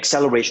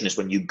 Acceleration is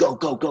when you go,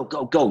 go, go,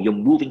 go, go. You're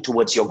moving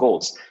towards your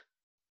goals.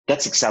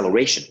 That's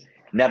acceleration.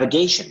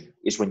 Navigation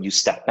is when you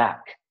step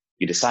back.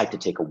 You decide to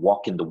take a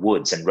walk in the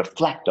woods and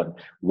reflect on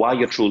why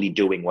you're truly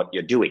doing what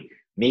you're doing.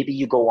 Maybe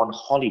you go on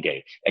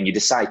holiday and you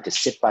decide to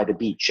sit by the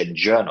beach and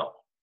journal.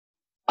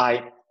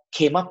 I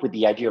came up with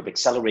the idea of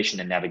acceleration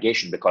and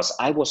navigation because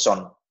I was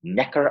on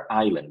Necker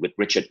Island with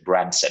Richard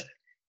Branson,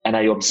 and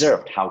I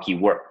observed how he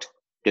worked.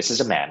 This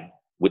is a man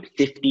with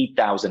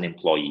 50,000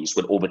 employees,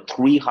 with over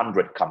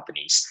 300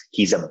 companies.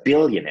 He's a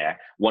billionaire,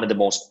 one of the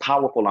most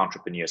powerful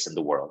entrepreneurs in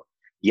the world.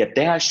 Yet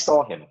there I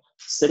saw him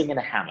sitting in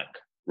a hammock,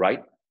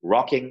 right?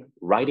 Rocking,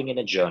 writing in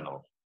a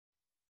journal.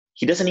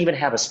 He doesn't even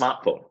have a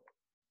smartphone.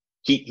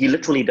 He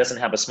literally doesn't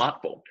have a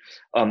smartphone.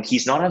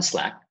 He's not on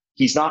Slack.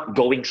 He's not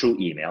going through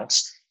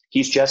emails.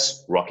 He's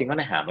just rocking on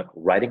a hammock,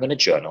 writing in a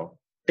journal,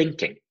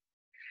 thinking.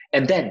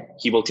 And then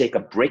he will take a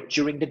break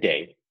during the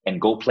day and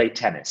go play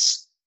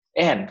tennis.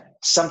 And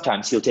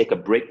sometimes he'll take a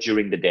break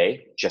during the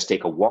day, just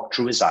take a walk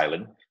through his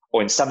island,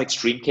 or in some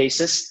extreme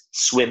cases,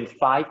 swim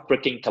 5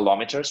 freaking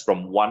kilometers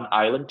from one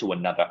island to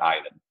another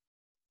island.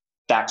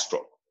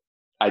 Backstroke.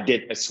 I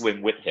did a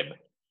swim with him,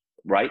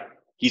 right?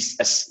 He's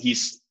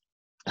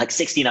like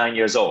 69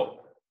 years old.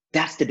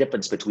 That's the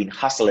difference between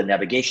hustle and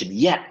navigation.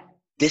 Yet,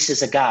 this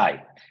is a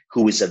guy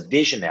who is a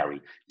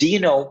visionary. Do you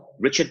know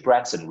Richard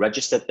Branson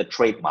registered the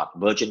trademark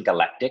Virgin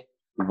Galactic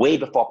way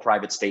before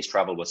private space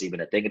travel was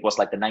even a thing? It was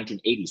like the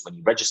 1980s when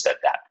he registered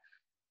that.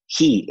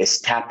 He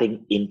is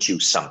tapping into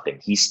something.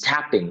 He's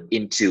tapping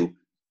into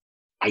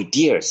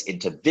ideas,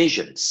 into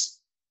visions.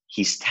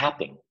 He's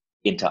tapping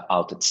into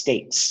altered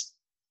states.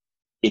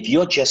 If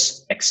you're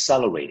just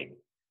accelerating,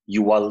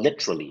 you are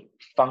literally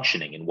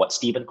functioning in what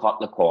Stephen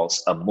Kotler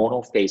calls a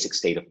monophasic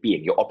state of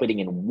being. You're operating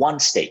in one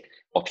state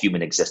of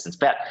human existence.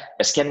 But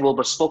as Ken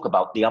Wilber spoke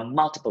about, there are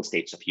multiple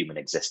states of human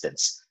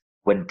existence.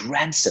 When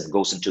Branson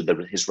goes into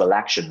his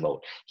relaxation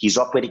mode, he's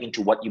operating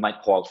into what you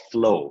might call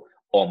flow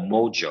or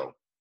mojo.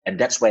 And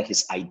that's where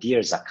his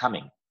ideas are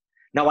coming.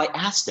 Now, I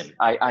asked him,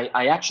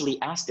 I actually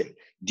asked him,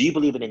 do you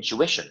believe in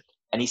intuition?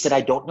 And he said,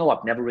 I don't know.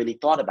 I've never really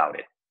thought about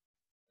it.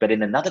 But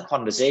in another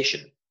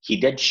conversation, he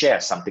did share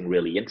something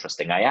really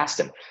interesting. I asked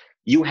him,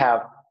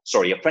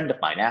 a friend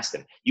of mine asked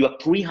him, you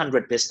have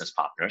 300 business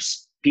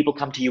partners. People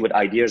come to you with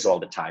ideas all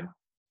the time.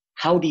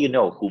 How do you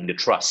know whom to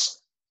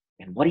trust?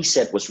 And what he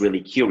said was really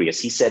curious.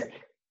 He said,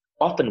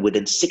 often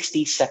within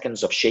 60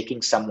 seconds of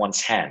shaking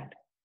someone's hand,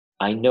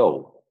 I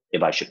know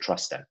if I should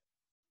trust them.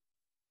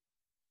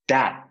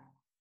 That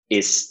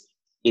is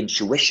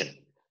intuition.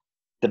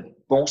 The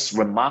most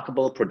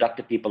remarkable,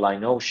 productive people I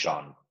know,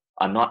 Sean,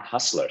 are not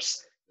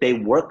hustlers. They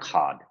work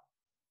hard,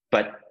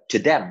 but to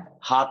them,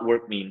 hard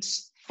work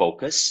means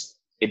focus.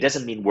 It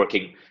doesn't mean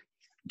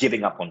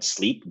giving up on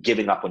sleep,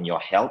 giving up on your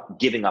health,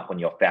 giving up on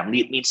your family.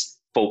 It means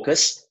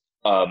focus,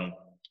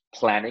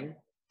 planning,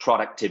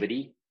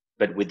 productivity,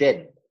 but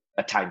within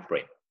a time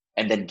frame.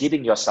 And then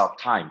giving yourself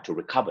time to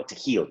recover, to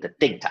heal, to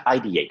think, to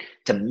ideate,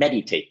 to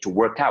meditate, to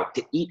work out,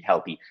 to eat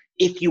healthy.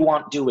 If you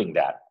aren't doing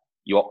that,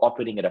 you're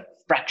operating at a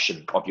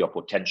fraction of your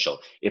potential.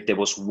 If there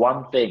was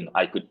one thing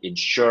I could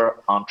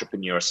ensure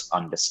entrepreneurs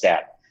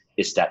understand,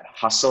 is that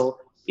hustle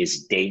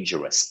is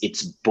dangerous.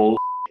 It's bull.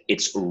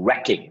 It's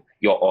wrecking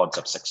your odds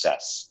of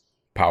success.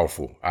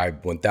 Powerful. I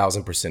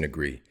 1000%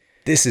 agree.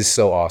 This is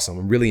so awesome.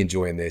 I'm really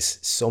enjoying this.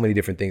 So many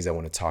different things I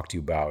want to talk to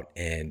you about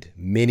and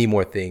many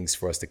more things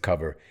for us to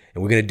cover.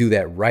 And we're going to do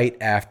that right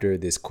after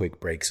this quick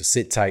break. So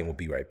sit tight and we'll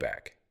be right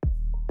back.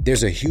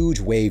 There's a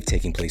huge wave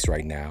taking place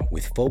right now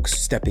with folks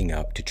stepping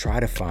up to try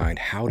to find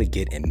how to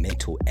get a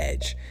mental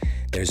edge.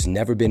 There's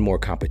never been more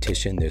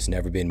competition. There's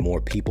never been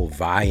more people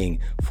vying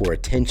for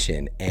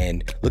attention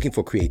and looking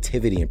for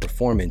creativity and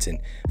performance and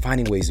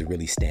finding ways to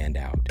really stand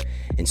out.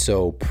 And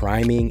so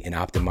priming and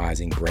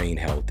optimizing brain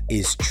health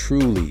is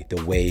truly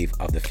the wave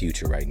of the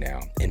future right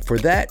now. And for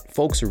that,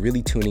 folks are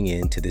really tuning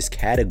in to this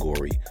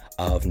category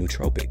of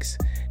nootropics.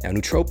 Now,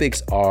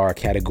 nootropics are a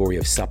category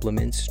of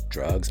supplements,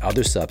 drugs,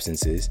 other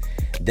substances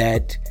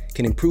that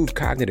can improve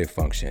cognitive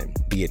function,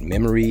 be it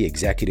memory,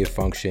 executive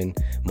function,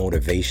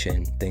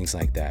 motivation, things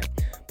like that.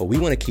 But we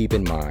want to keep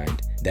in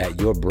mind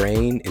that your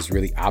brain is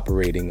really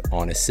operating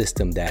on a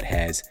system that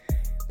has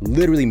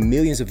literally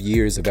millions of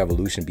years of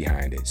evolution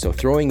behind it. So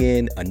throwing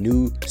in a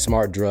new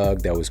smart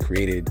drug that was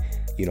created,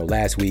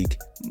 last week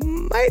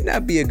might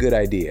not be a good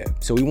idea.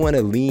 So we want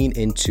to lean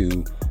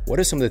into what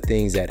are some of the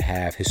things that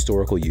have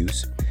historical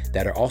use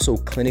that are also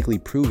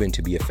clinically proven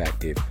to be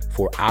effective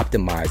for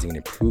optimizing and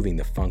improving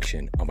the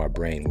function of our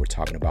brain. We're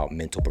talking about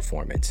mental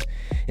performance.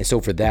 And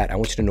so for that, I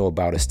want you to know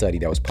about a study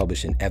that was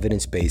published in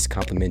Evidence-Based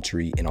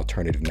Complementary and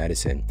Alternative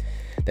Medicine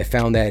that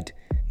found that,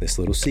 this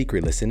little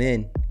secret, listen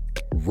in,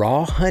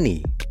 raw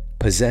honey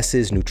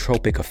possesses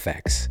nootropic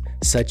effects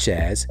such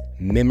as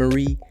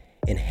memory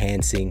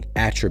enhancing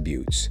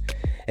attributes,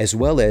 as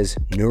well as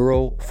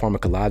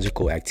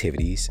neuropharmacological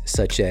activities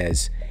such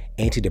as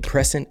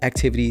antidepressant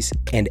activities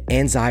and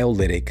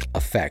anxiolytic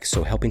effects,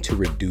 so helping to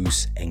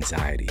reduce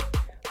anxiety.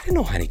 I didn't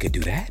know honey could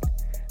do that.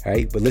 All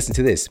right, but listen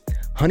to this.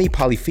 Honey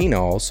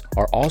polyphenols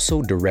are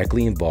also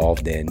directly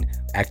involved in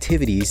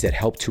activities that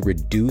help to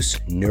reduce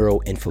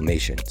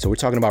neuroinflammation. So we're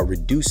talking about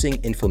reducing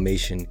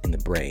inflammation in the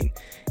brain.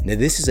 Now,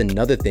 this is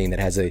another thing that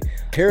has a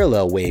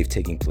parallel wave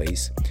taking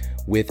place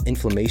with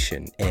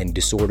inflammation and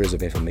disorders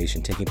of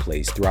inflammation taking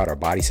place throughout our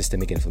body,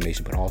 systemic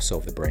inflammation, but also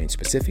of the brain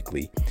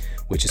specifically,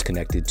 which is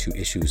connected to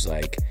issues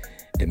like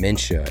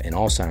dementia and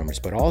Alzheimer's,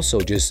 but also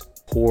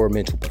just poor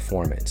mental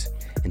performance.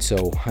 And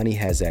so honey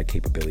has that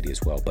capability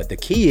as well. But the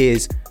key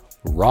is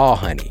raw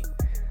honey.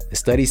 The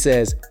study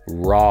says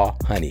raw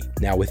honey.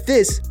 Now with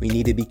this, we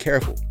need to be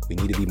careful. We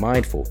need to be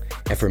mindful.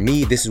 And for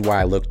me, this is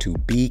why I look to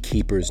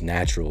Beekeepers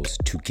Naturals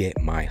to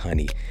get my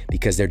honey,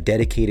 because they're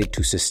dedicated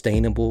to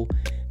sustainable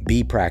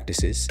bee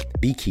practices,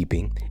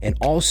 beekeeping, and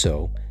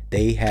also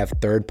they have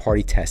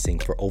third-party testing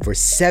for over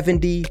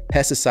 70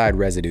 pesticide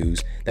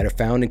residues that are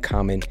found in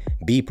common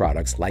bee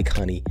products like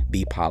honey,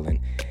 bee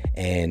pollen,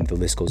 and the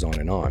list goes on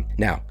and on.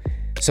 Now,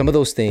 some of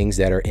those things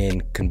that are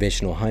in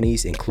conventional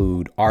honeys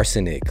include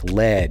arsenic,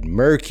 lead,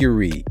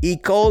 mercury, E.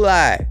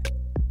 coli.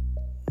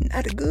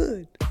 Not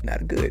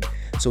good.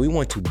 So we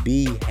want to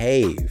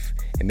behave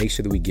and make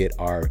sure that we get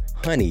our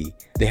honey.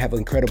 They have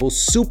incredible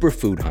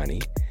superfood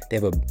honey. They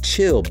have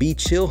a bee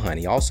chill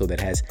honey also that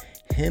has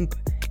hemp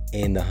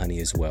in the honey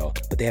as well.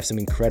 But they have some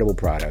incredible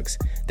products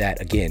that,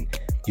 again,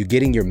 you're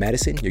getting your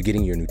medicine, you're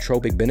getting your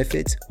nootropic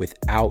benefits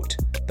without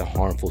the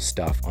harmful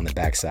stuff on the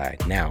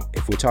backside. Now,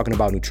 if we're talking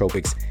about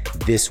nootropics,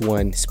 this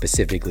one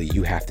specifically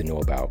you have to know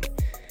about.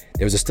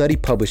 There was a study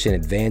published in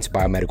Advanced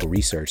Biomedical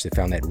Research that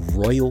found that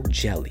royal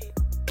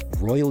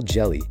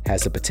jelly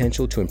has the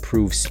potential to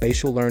improve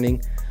spatial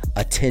learning,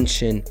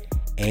 attention,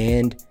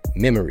 and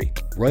memory.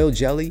 Royal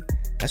jelly,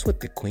 that's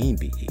what the queen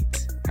bee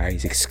eats. All right,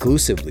 it's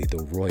exclusively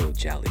the royal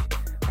jelly.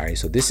 All right,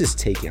 so this is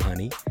taking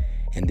honey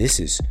and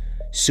this is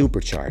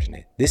supercharging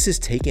it. This is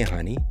taking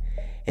honey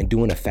and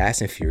doing a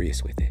Fast and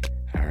Furious with it.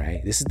 All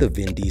right, this is the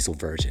Vin Diesel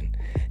version.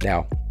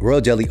 Now,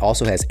 royal jelly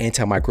also has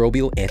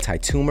antimicrobial,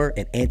 anti-tumor,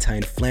 and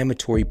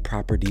anti-inflammatory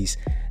properties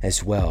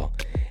as well.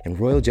 And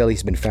royal jelly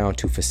has been found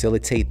to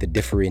facilitate the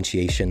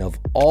differentiation of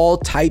all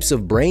types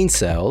of brain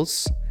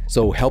cells,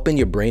 so helping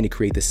your brain to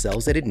create the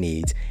cells that it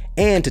needs.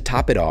 And to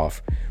top it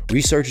off,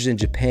 researchers in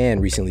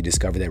Japan recently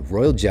discovered that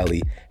royal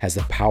jelly has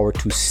the power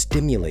to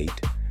stimulate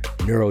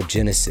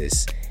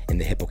neurogenesis in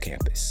the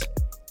hippocampus.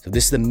 So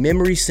this is the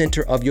memory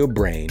center of your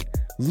brain,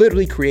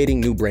 literally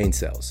creating new brain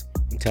cells.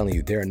 I'm telling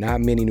you, there are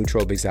not many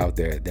nootropics out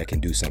there that can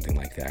do something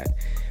like that.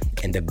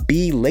 And the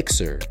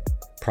B-Lixir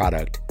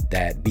product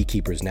that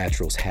Beekeepers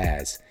Naturals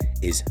has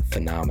is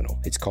phenomenal.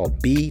 It's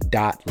called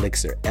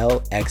B.Lixir,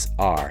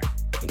 LXR.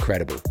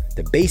 Incredible.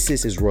 The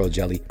basis is royal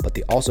jelly, but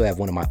they also have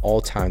one of my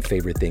all-time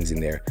favorite things in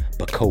there,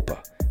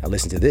 Bacopa. Now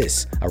listen to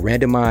this. A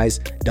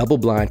randomized,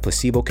 double-blind,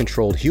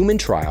 placebo-controlled human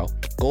trial,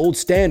 gold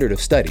standard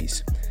of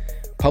studies,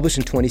 published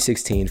in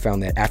 2016,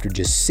 found that after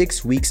just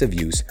 6 weeks of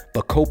use,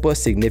 Bacopa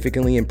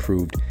significantly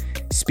improved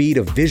speed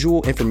of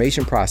visual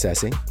information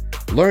processing,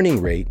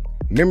 learning rate,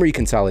 memory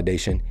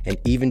consolidation, and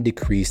even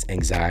decreased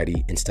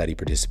anxiety in study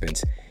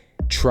participants.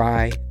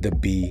 Try the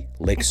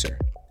B-Lixir.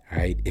 All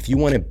right. If you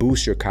want to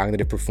boost your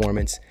cognitive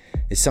performance,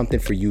 it's something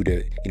for you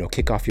to,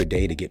 kick off your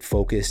day to get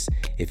focused.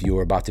 If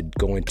you're about to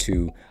go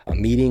into a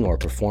meeting or a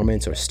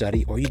performance or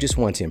study, or you just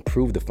want to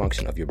improve the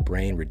function of your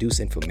brain, reduce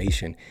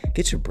inflammation,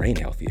 get your brain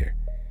healthier,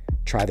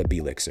 try the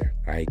B-Lixir.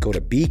 All right. Go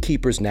to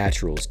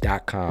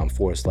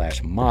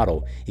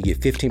beekeepersnaturals.com/model. You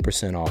get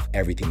 15% off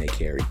everything they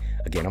carry.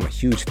 Again, I'm a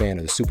huge fan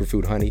of the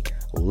superfood honey.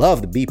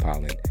 Love the bee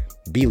pollen.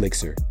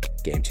 B-Lixir,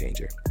 game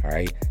changer. All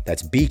right.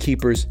 That's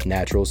Beekeepers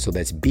Naturals. So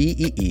that's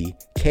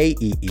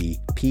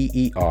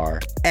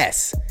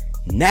BEEKEEPERS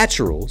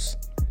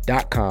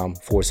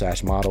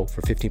naturals.com/model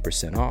for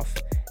 15% off.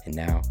 And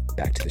now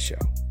back to the show.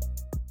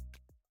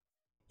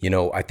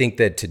 I think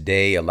that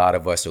today a lot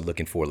of us are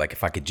looking for,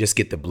 if I could just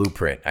get the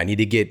blueprint. I need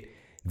to get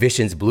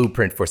Vishen's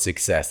blueprint for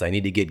success. I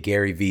need to get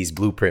Gary V's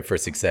blueprint for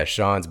success,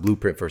 Sean's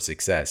blueprint for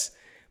success.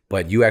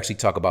 But you actually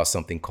talk about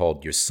something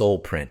called your soul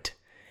print.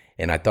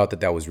 And I thought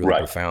that was really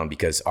profound,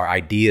 because our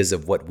ideas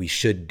of what we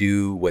should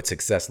do, what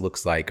success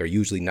looks like, are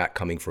usually not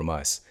coming from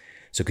us.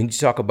 So can you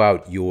talk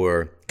about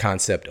your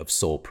concept of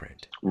soul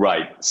print?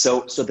 Right.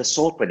 So the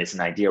soul print is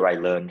an idea I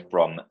learned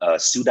from a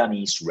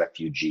Sudanese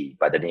refugee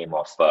by the name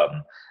of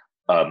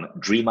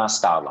Dreamer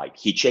Starlight.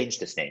 He changed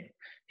his name.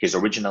 His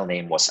original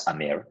name was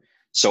Amir.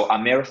 So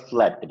Amir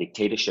fled the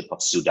dictatorship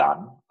of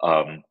Sudan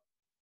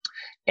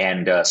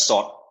and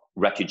sought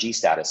refugee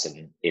status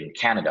in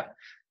Canada.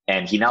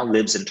 And he now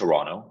lives in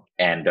Toronto,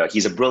 and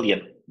he's a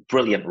brilliant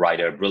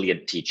writer,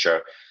 brilliant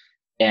teacher.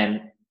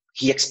 And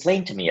he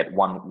explained to me at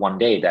one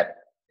day that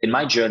in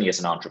my journey as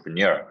an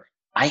entrepreneur,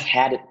 I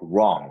had it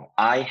wrong.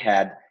 I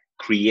had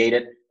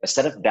created a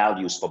set of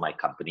values for my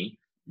company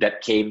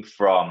that came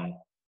from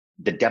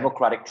the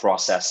democratic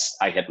process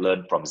I had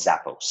learned from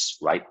Zappos,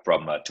 right?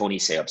 From Tony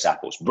Say of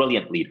Zappos,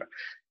 brilliant leader.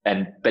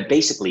 But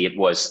basically it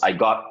was, I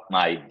got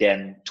my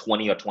then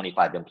 20 or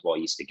 25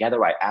 employees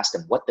together. I asked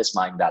them, what does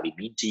Mind Valley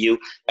mean to you?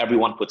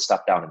 Everyone put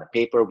stuff down in the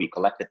paper. We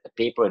collected the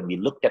paper and we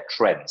looked at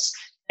trends,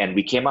 and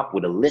we came up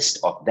with a list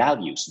of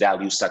values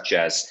such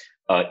as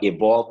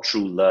evolve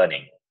through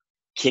learning,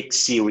 kick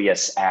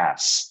serious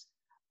ass,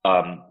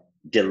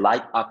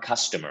 delight our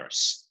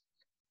customers.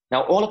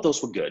 Now, all of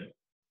those were good.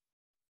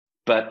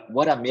 But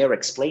what Amir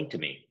explained to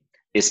me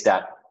is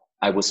that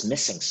I was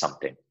missing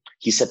something.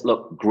 He said,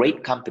 look,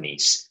 great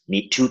companies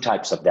need two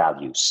types of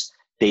values.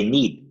 They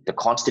need the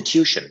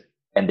Constitution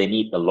and they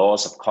need the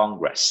laws of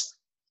Congress.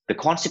 The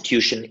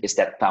Constitution is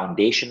that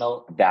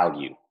foundational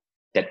value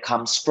that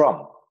comes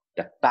from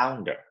the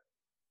founder,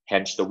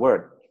 hence the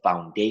word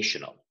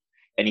foundational.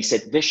 And he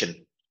said,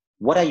 Vishen,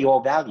 what are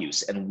your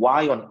values, and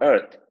why on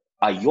earth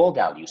are your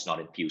values not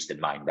infused in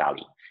Mind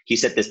Valley? He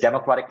said, this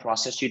democratic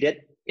process you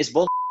did is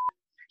bull.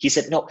 He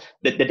said, no,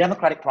 the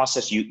democratic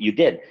process you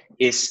did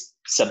is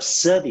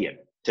subservient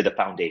to the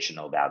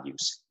foundational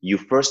values. You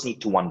first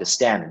need to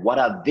understand what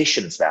are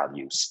Vishen's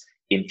values,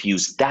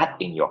 infuse that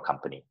in your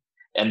company,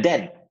 and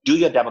then do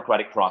your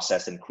democratic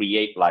process and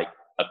create like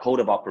a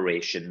code of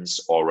operations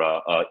or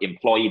a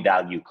employee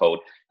value code,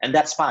 and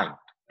that's fine.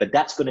 But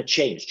that's going to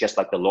change, just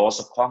like the laws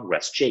of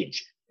Congress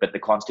change. But the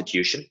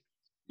Constitution,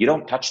 you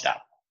don't touch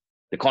that.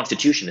 The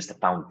Constitution is the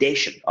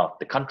foundation of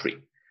the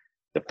country.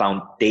 The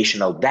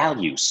foundational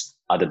values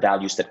are the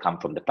values that come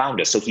from the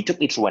founder. So he took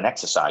me through an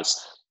exercise,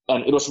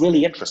 and it was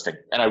really interesting.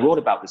 And I wrote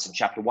about this in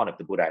chapter 1 of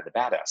The Buddha and the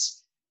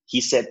Badass.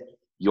 He said,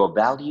 your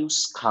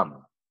values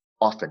come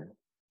often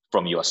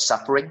from your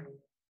suffering,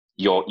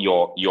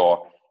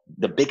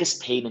 the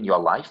biggest pain in your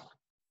life,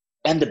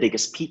 and the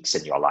biggest peaks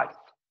in your life.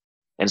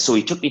 And so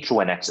he took me through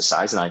an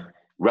exercise, and I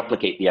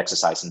replicate the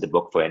exercise in the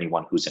book for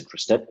anyone who's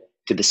interested,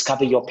 to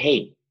discover your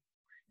pain.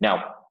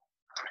 Now,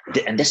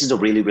 and this is a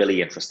really,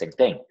 really interesting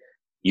thing.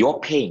 Your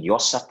pain, your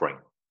suffering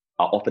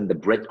are often the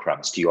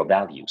breadcrumbs to your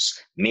values.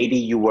 Maybe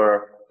you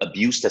were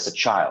abused as a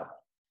child,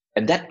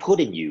 and that put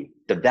in you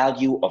the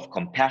value of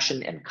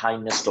compassion and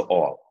kindness to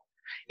all.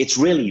 It's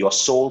really your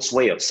soul's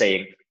way of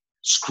saying,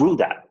 screw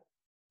that.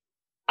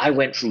 I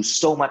went through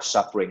so much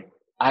suffering.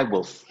 I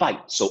will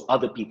fight so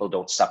other people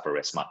don't suffer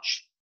as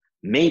much.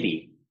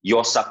 Maybe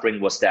your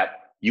suffering was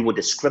that you were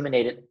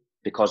discriminated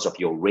because of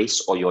your race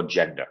or your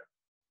gender.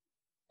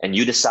 And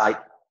you decide,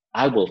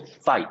 I will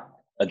fight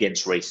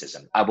against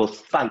racism. I will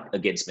fight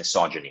against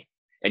misogyny.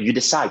 And you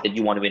decide that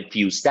you want to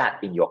infuse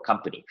that in your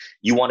company.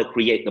 You want to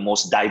create the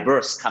most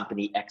diverse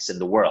company X in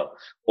the world,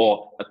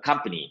 or a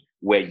company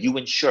where you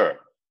ensure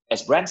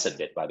as Branson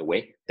did, by the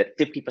way, that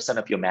 50%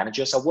 of your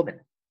managers are women.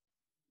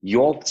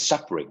 Your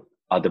suffering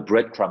are the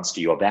breadcrumbs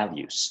to your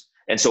values.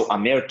 And so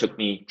Amir took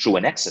me through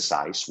an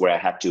exercise where I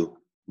had to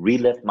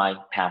relive my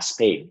past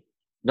pain,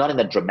 not in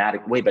a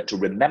dramatic way, but to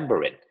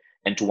remember it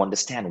and to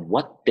understand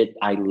what did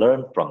I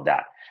learn from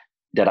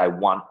that I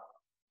want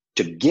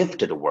to give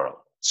to the world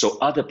so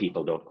other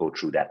people don't go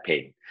through that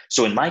pain.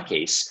 So in my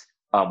case,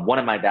 one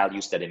of my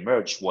values that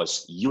emerged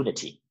was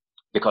unity,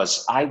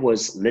 because I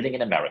was living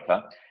in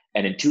America,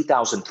 and in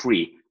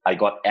 2003, I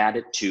got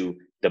added to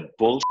the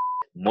bullshit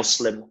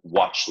Muslim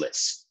watch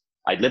list.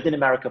 I lived in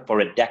America for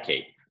a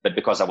decade, but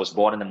because I was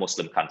born in a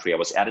Muslim country, I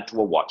was added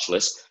to a watch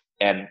list,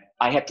 and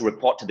I had to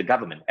report to the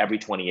government every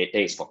 28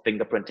 days for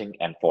fingerprinting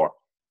and for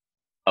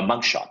a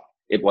mugshot.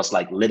 It was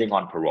like living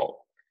on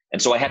parole.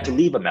 And so I had to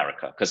leave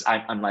America because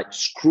I'm like,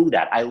 screw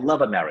that. I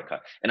love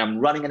America and I'm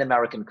running an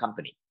American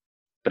company,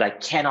 but I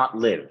cannot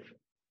live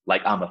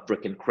like I'm a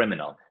freaking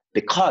criminal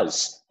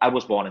because I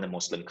was born in a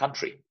Muslim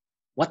country.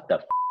 What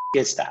the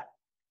is that?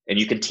 And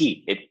you can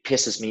see it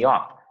pisses me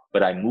off.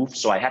 But I moved,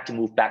 so I had to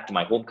move back to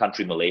my home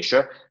country,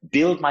 Malaysia,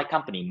 build my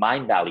company,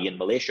 Mind Valley in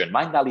Malaysia. And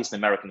Mind Valley is an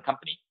American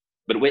company,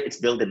 but it's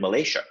built in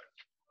Malaysia.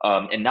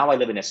 And now I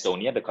live in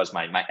Estonia because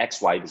my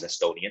ex-wife is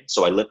Estonian.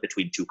 So I live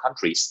between two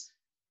countries.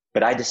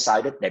 But I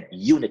decided that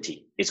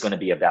unity is going to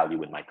be a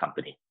value in my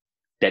company.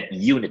 That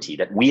unity,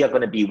 that we are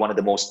going to be one of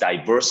the most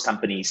diverse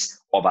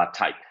companies of our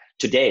type.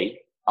 Today,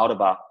 out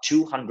of our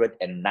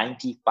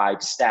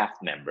 295 staff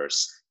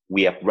members,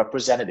 we have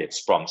representatives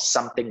from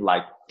something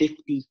like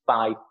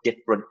 55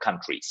 different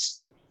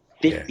countries.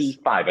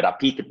 55. Yes. At our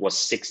peak, it was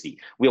 60.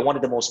 We are one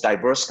of the most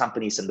diverse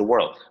companies in the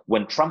world.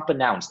 When Trump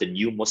announced the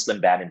new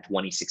Muslim ban in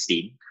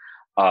 2016,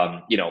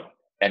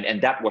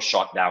 and that was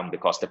shot down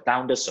because the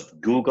founders of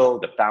Google,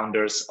 the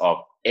founders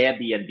of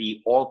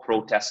Airbnb, all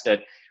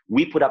protested.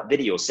 We put up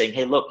videos saying,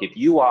 hey, look, if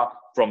you are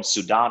from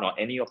Sudan or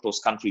any of those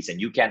countries and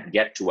you can't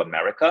get to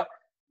America,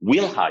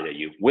 we'll hire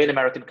you. We're an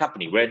American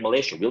company. We're in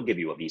Malaysia. We'll give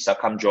you a visa.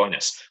 Come join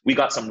us. We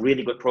got some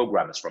really good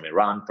programmers from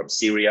Iran, from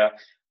Syria.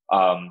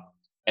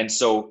 And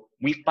so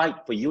we fight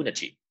for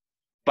unity.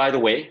 By the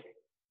way,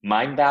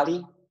 Mind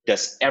Valley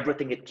does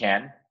everything it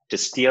can to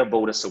steer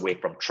voters away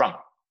from Trump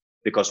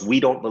because we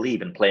don't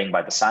believe in playing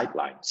by the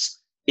sidelines.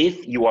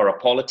 If you are a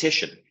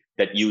politician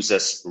that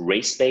uses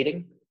race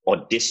baiting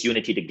or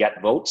disunity to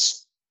get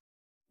votes,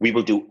 we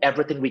will do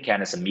everything we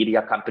can as a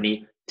media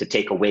company to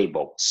take away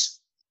votes.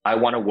 I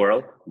want a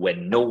world where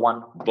no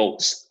one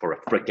votes for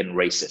a freaking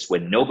racist, where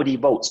nobody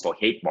votes for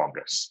hate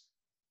mongers.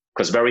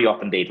 Because very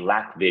often they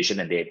lack vision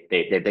and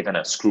they're going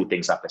to screw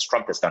things up as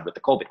Trump has done with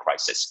the COVID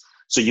crisis.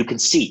 So you can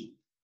see,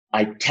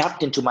 I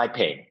tapped into my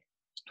pain,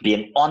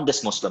 being on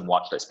this Muslim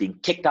watch list, being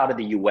kicked out of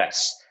the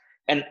US.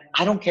 And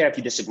I don't care if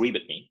you disagree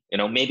with me.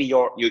 Maybe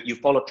you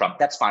follow Trump.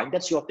 That's fine.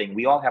 That's your thing.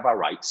 We all have our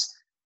rights.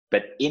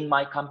 But in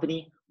my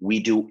company, we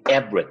do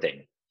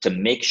everything to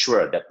make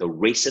sure that the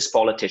racist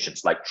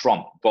politicians like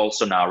Trump,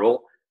 Bolsonaro,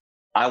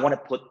 I want to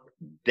put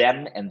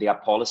them and their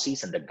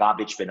policies in the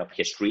garbage bin of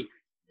history.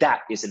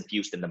 That is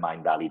infused in the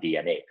Mind Valley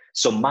DNA.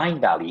 So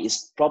Mind Valley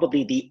is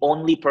probably the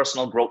only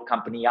personal growth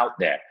company out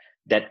there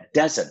that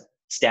doesn't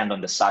stand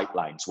on the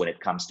sidelines when it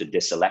comes to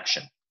this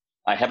election.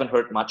 I haven't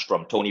heard much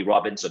from Tony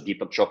Robbins or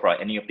Deepak Chopra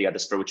or any of the other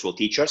spiritual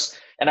teachers,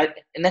 and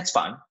that's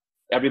fine.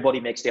 Everybody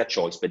makes their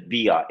choice, but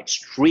we are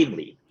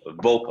extremely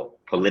vocal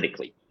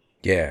politically.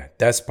 Yeah,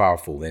 that's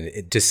powerful.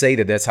 And to say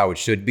that that's how it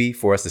should be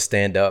for us to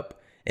stand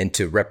up and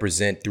to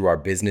represent through our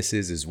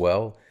businesses as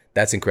well,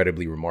 that's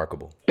incredibly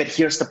remarkable. But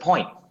here's the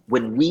point.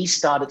 When we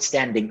started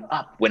standing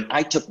up, when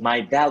I took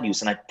my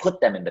values and I put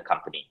them in the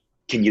company,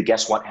 can you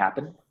guess what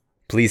happened?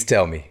 Please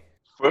tell me.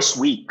 First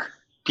week,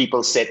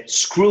 people said,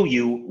 screw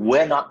you,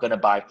 we're not going to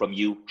buy from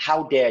you.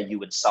 How dare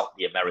you insult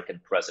the American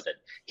president?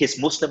 His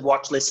Muslim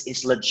watch list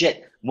is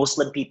legit.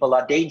 Muslim people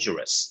are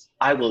dangerous.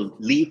 I will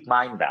leave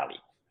Mind Valley.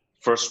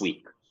 First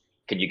week.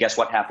 Can you guess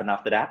what happened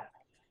after that?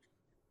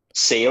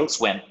 Sales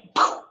went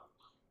poof,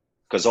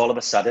 because all of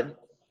a sudden,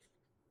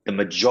 the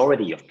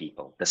majority of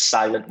people, the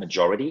silent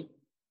majority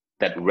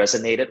that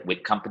resonated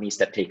with companies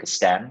that take a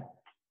stand,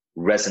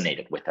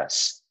 resonated with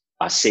us.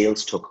 Our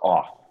sales took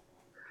off.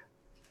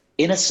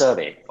 In a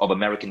survey of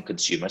American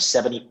consumers,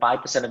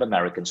 75% of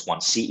Americans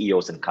want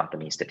CEOs and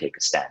companies to take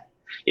a stand.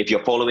 If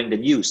you're following the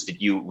news, did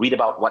you read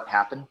about what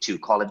happened to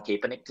Colin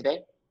Kaepernick today?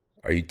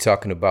 Are you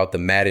talking about the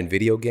Madden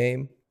video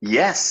game?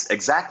 Yes,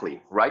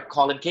 exactly, right?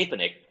 Colin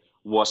Kaepernick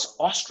was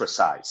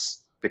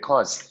ostracized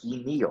because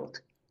he kneeled.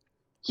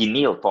 He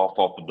kneeled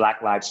for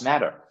Black Lives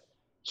Matter.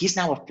 He's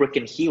now a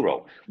freaking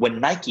hero.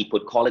 When Nike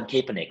put Colin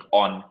Kaepernick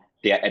on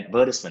their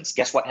advertisements,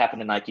 guess what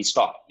happened to Nike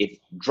stock? It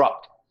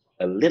dropped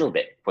a little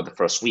bit for the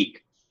first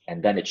week,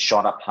 and then it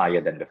shot up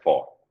higher than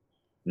before.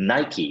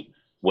 Nike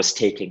was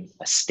taking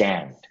a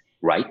stand,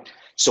 right?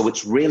 So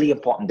it's really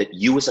important that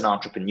you as an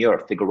entrepreneur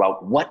figure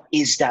out what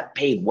is that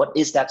pain? What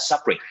is that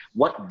suffering?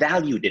 What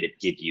value did it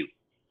give you?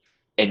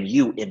 And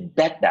you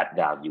embed that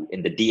value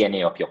in the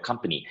DNA of your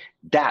company.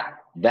 That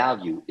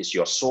value is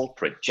your soul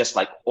print, just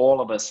like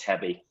all of us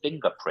have a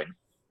fingerprint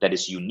that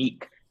is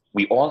unique.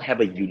 We all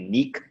have a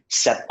unique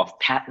set of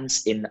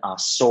patterns in our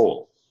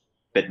soul,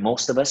 but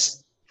most of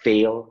us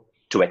fail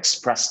to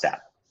express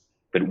that.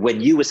 But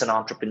when you as an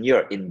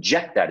entrepreneur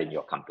inject that in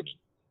your company,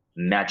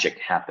 magic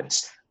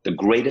happens. The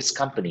greatest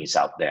companies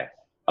out there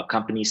are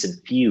companies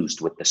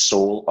infused with the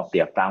soul of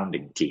their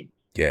founding team.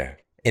 Yeah.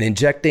 And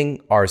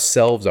injecting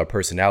ourselves, our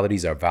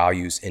personalities, our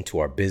values into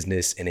our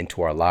business and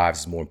into our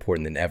lives is more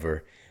important than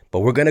ever. But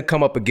we're going to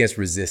come up against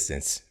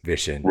resistance,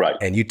 Vishen. Right.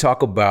 And you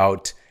talk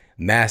about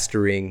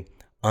mastering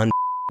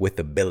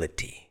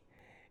unwithability.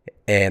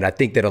 And I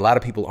think that a lot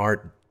of people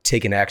aren't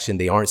taking action.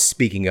 They aren't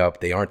speaking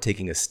up. They aren't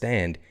taking a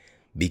stand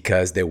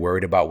because they're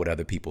worried about what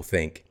other people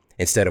think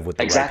instead of what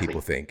the right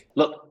people think.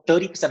 Look,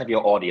 30% of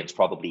your audience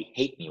probably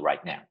hate me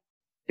right now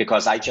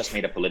because I just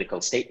made a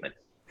political statement,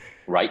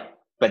 right?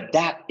 But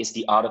that is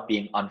the art of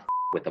being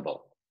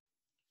unwithable.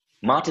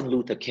 Martin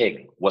Luther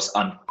King was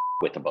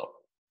unwithable.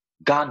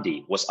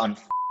 Gandhi was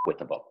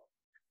unwithable.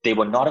 They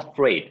were not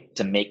afraid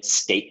to make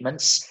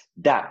statements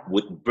that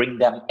would bring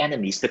them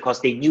enemies because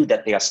they knew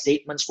that their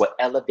statements were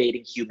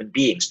elevating human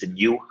beings to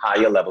new,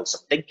 higher levels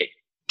of thinking.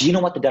 Do you know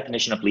what the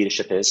definition of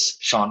leadership is,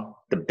 Sean?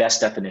 The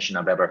best definition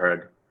I've ever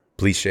heard?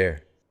 Please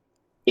share.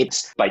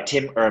 It's by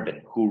Tim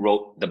Urban, who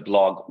wrote the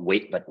blog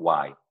Wait But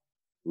Why.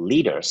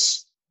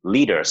 Leaders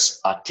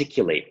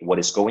articulate what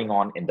is going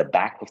on in the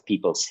back of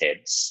people's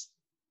heads,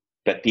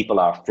 but people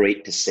are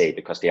afraid to say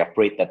because they are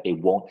afraid that they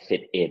won't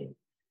fit in.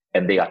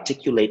 And they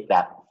articulate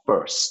that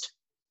first.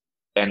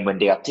 And when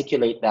they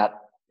articulate that,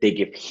 they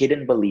give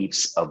hidden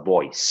beliefs a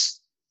voice.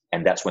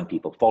 And that's when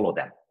people follow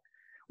them.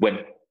 When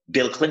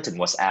Bill Clinton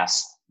was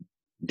asked,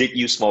 did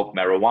you smoke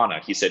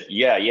marijuana? He said,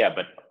 yeah,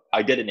 but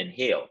I didn't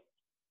inhale.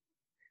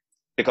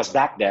 Because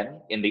back then,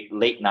 in the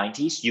late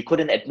 90s, you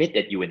couldn't admit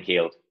that you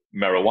inhaled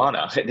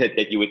marijuana,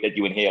 that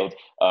you inhaled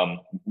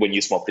when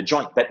you smoked a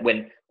joint. But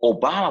when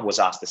Obama was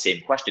asked the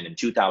same question in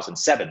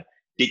 2007,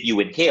 did you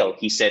inhale?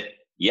 He said,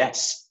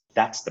 yes,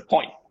 that's the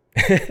point.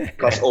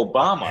 Because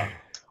Obama,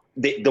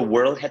 the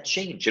world had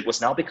changed. It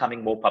was now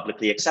becoming more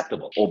publicly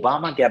acceptable.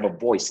 Obama gave a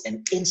voice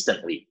and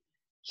instantly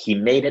he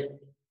made it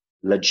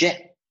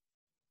legit.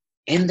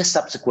 In the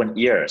subsequent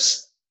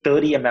years,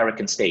 30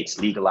 American states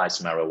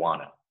legalized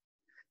marijuana.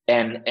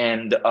 And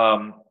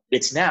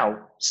it's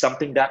now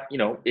something that,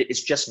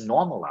 it's just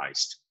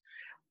normalized.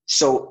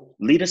 So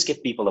leaders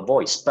give people a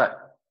voice,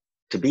 but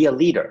to be a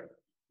leader,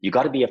 you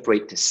got to be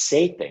afraid to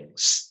say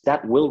things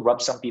that will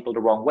rub some people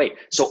the wrong way.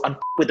 So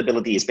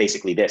unwithability is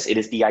basically this. It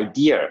is the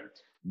idea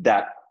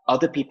that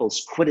other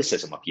people's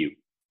criticism of you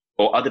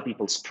or other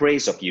people's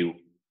praise of you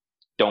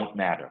don't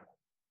matter.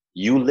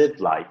 You live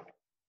life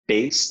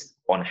based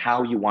on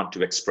how you want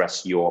to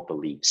express your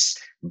beliefs.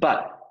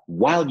 But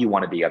while you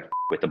want to be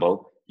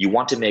unwithable, you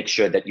want to make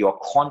sure that you're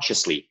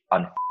consciously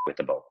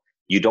unwithable.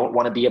 You don't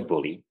want to be a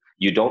bully.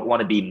 You don't want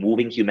to be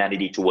moving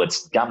humanity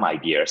towards dumb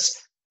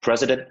ideas.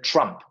 President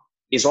Trump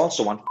is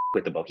also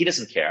unwithable. He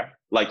doesn't care.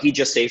 Like, he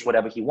just says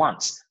whatever he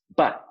wants.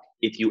 But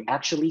if you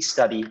actually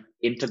study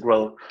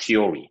integral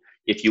theory,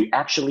 if you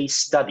actually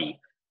study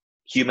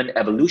human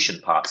evolution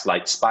parts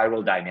like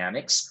spiral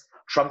dynamics,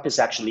 Trump is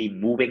actually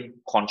moving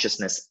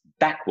consciousness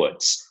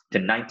backwards to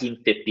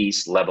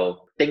 1950s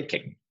level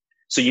thinking.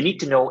 So you need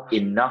to know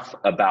enough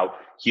about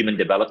human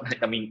development.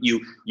 I mean,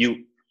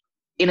 you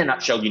in a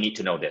nutshell, you need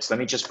to know this. Let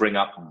me just bring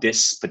up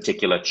this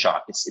particular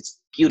chart.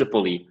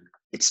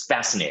 It's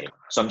fascinating.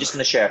 So I'm just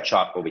going to share a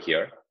chart over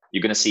here.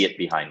 You're going to see it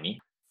behind me.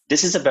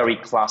 This is a very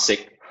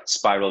classic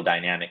spiral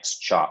dynamics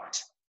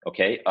chart,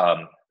 okay,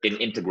 in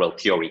integral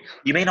theory.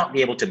 You may not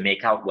be able to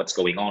make out what's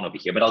going on over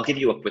here, but I'll give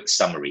you a quick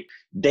summary.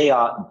 They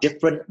are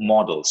different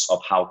models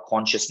of how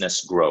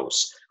consciousness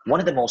grows. One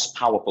of the most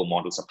powerful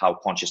models of how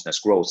consciousness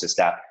grows is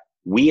that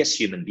we as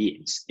human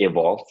beings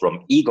evolved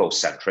from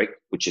egocentric,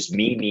 which is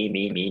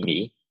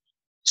me.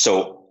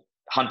 So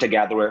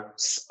hunter-gatherer,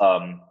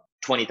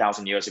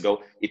 20,000 years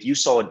ago, if you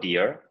saw a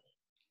deer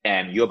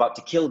and you're about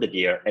to kill the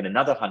deer and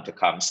another hunter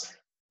comes,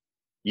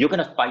 you're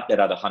going to fight that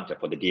other hunter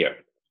for the deer.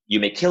 You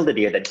may kill the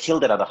deer, then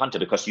kill that other hunter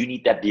because you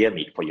need that deer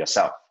meat for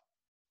yourself.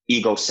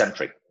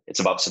 Egocentric.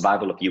 It's about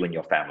survival of you and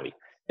your family.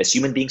 As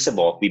human beings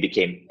evolved, we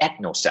became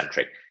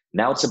ethnocentric.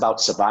 Now it's about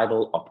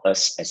survival of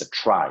us as a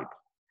tribe.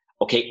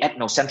 Okay,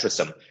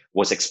 ethnocentrism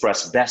was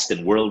expressed best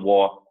in World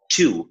War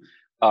II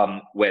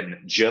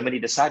when Germany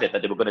decided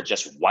that they were going to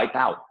just wipe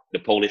out the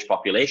Polish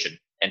population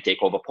and take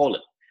over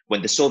Poland.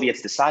 When the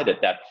Soviets decided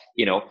that,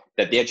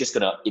 that they're just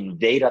going to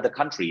invade other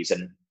countries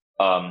and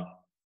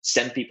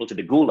send people to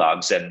the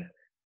gulags and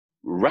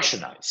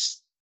Russianize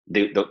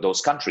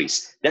those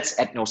countries. That's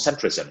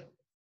ethnocentrism.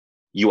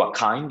 You are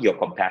kind, you're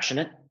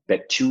compassionate,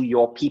 but to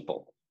your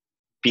people.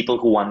 People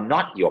who are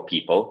not your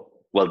people,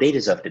 well, they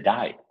deserve to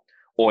die.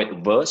 Or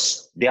at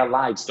worst, their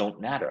lives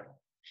don't matter.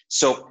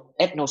 So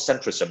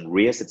ethnocentrism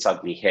rears its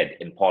ugly head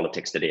in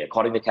politics today.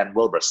 According to Ken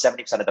Wilber,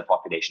 70% of the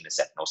population is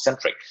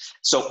ethnocentric.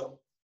 So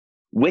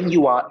when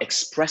you are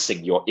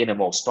expressing your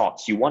innermost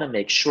thoughts, you want to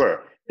make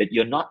sure that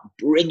you're not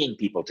bringing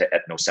people to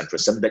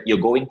ethnocentrism, that you're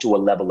going to a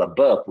level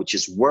above, which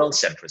is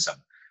world-centrism.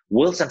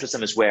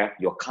 World-centrism is where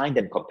you're kind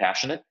and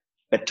compassionate,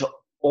 but to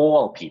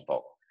all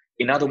people.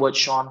 In other words,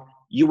 Sean,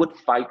 you would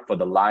fight for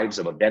the lives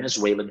of a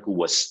Venezuelan who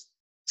was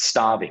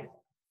starving,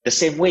 the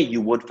same way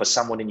you would for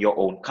someone in your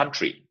own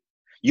country.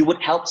 You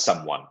would help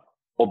someone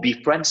or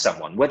befriend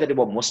someone, whether they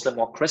were Muslim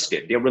or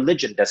Christian. Their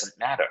religion doesn't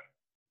matter.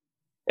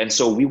 And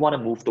so we want to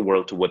move the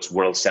world towards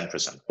world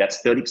centrism.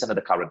 That's 30% of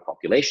the current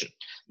population.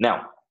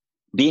 Now,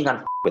 being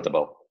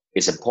unquitable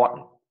is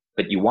important,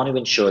 but you want to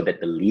ensure that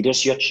the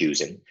leaders you're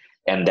choosing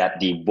and that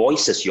the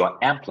voices you're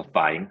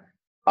amplifying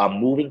are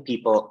moving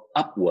people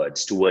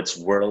upwards towards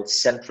world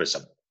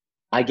centrism.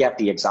 I gave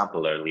the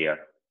example earlier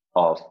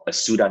of a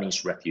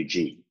Sudanese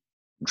refugee,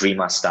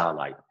 Dreamer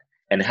Starlight,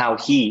 and how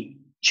he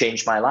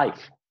changed my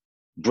life.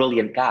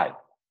 Brilliant guy.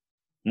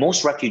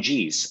 Most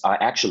refugees are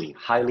actually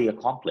highly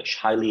accomplished,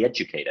 highly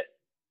educated,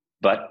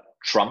 but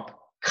Trump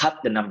cut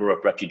the number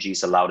of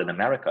refugees allowed in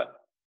America.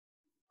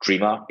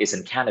 Dreamer is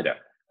in Canada,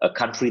 a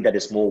country that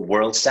is more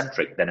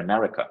world-centric than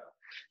America.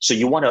 So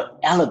you want to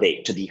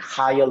elevate to the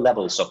higher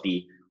levels of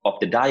the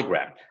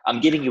diagram. I'm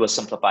giving you a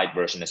simplified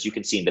version, as you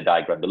can see in the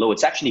diagram below.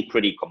 It's actually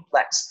pretty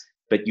complex,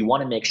 but you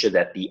want to make sure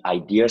that the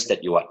ideas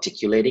that you're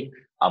articulating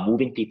are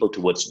moving people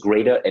towards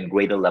greater and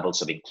greater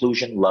levels of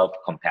inclusion, love,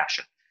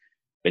 compassion.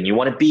 And you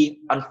want to be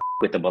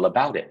unquitable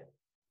about it.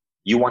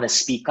 You want to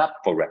speak up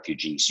for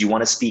refugees. You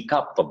want to speak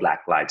up for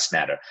Black Lives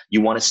Matter.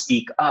 You want to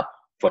speak up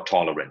for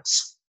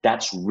tolerance.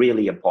 That's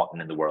really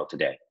important in the world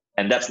today.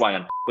 And that's why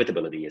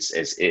unquitability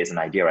is an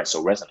idea I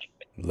so resonate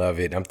with. Love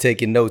it. I'm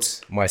taking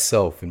notes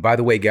myself. And by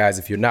the way, guys,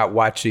 if you're not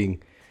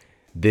watching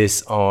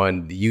this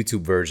on the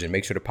YouTube version,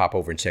 make sure to pop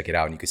over and check it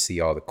out. And you can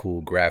see all the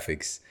cool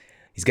graphics.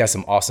 He's got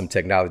some awesome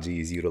technology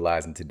he's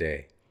utilizing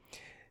today.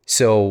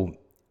 So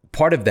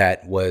part of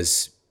that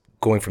was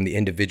going from the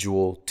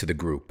individual to the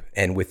group.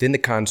 And within the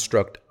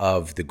construct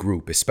of the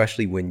group,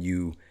 especially when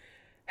you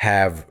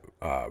have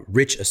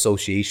rich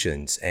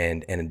associations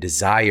and a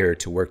desire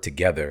to work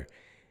together,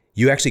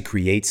 you actually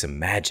create some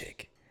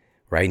magic,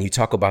 right? And you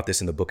talk about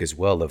this in the book as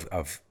well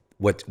of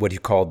what you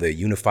call the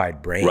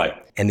unified brain. Right.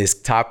 And this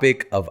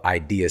topic of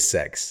idea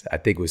sex, I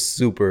think was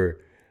super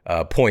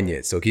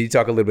poignant. So can you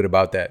talk a little bit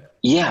about that?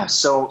 Yeah.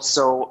 So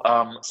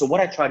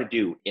what I try to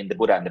do in The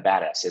Buddha and the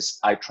Badass is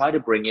I try to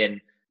bring in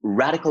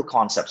radical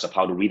concepts of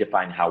how to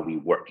redefine how we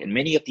work. And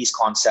many of these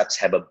concepts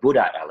have a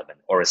Buddha element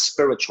or a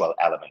spiritual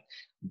element,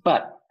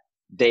 but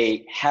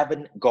they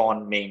haven't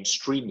gone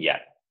mainstream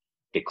yet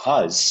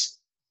because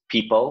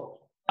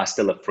people are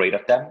still afraid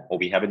of them, or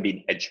we haven't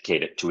been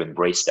educated to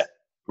embrace them,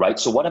 right?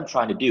 So what I'm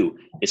trying to do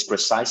is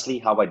precisely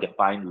how I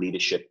defined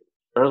leadership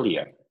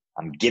earlier.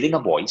 I'm giving a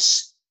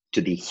voice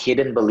to the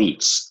hidden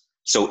beliefs.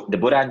 So The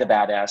Buddha and the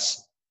Badass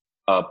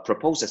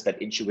proposes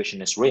that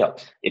intuition is real.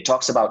 It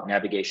talks about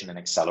navigation and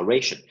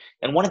acceleration.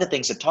 And one of the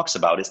things it talks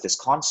about is this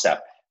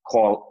concept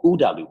called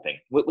OODA looping,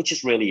 which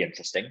is really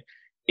interesting.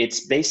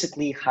 It's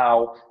basically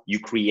how you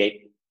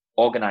create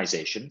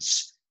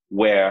organizations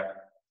where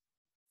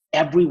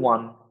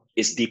everyone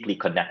is deeply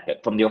connected.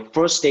 From your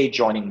first day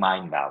joining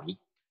Mindvalley,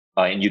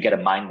 and you get a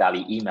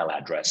Mindvalley email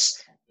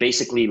address,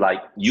 basically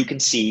like you can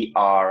see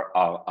our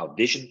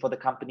vision for the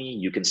company,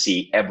 you can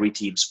see every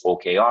team's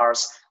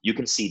OKRs, you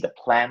can see the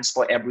plans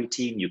for every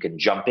team, you can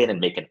jump in and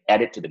make an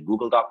edit to the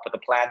Google Doc for the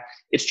plan.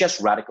 It's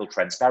just radical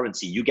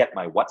transparency. You get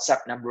my WhatsApp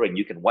number and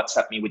you can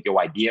WhatsApp me with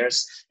your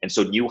ideas. And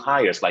so new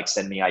hires like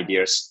send me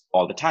ideas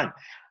all the time.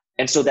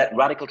 And so that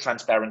radical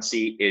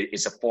transparency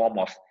is a form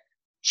of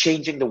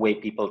changing the way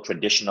people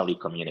traditionally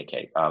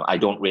communicate. I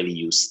don't really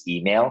use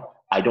email.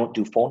 I don't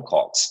do phone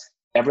calls.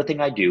 Everything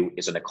I do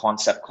is in a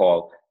concept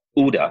called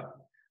OODA.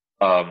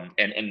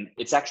 And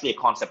it's actually a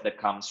concept that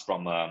comes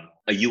from a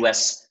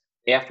US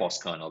Air Force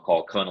colonel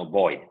called Colonel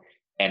Boyd.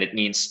 And it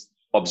means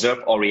observe,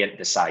 orient,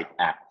 decide,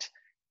 act.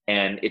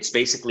 And it's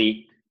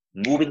basically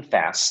moving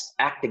fast,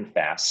 acting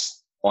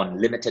fast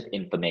on limited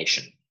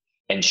information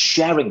and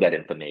sharing that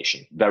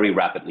information very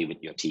rapidly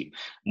with your team.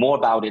 More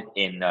about it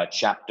in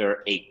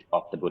chapter 8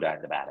 of The Buddha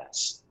and the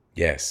Badass.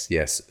 Yes,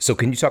 yes. So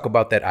can you talk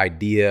about that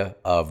idea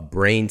of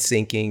brain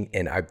syncing?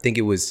 And I think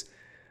it was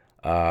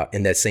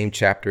in that same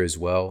chapter as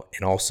well.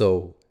 And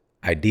also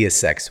idea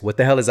sex. What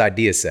the hell is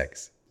idea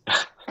sex?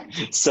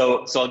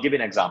 So I'll give you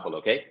an example,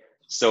 okay?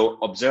 So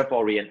observe,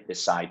 orient,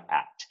 decide,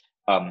 act.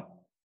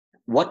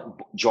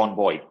 What John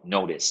Boyd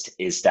noticed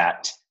is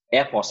that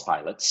Air Force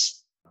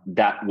pilots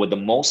that were the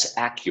most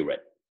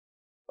accurate,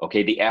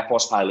 okay, the Air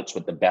Force pilots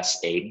with the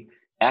best aim,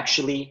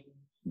 actually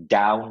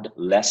downed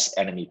less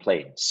enemy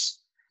planes.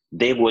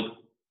 They would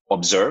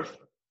observe,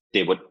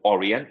 they would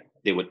orient,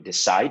 they would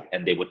decide,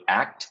 and they would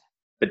act,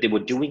 but they were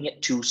doing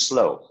it too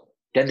slow.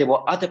 Then there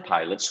were other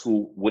pilots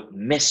who would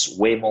miss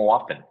way more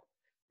often.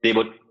 They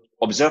would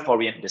observe,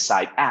 orient,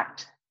 decide,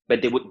 act,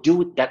 but they would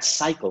do that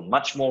cycle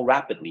much more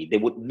rapidly. They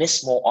would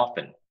miss more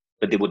often,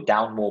 but they would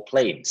down more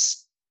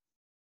planes.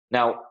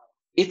 Now,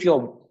 if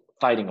you're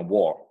fighting a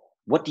war,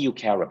 what do you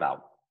care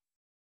about?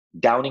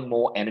 Downing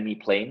more enemy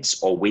planes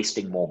or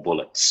wasting more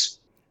bullets?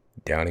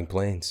 Downing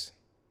planes.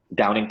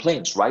 Downing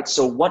planes, right?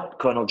 So what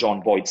Colonel John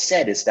Boyd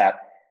said is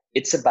that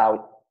it's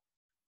about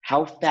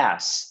how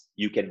fast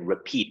you can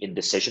repeat in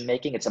decision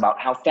making. It's about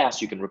how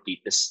fast you can repeat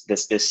this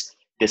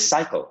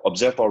cycle.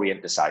 Observe,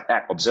 orient, decide,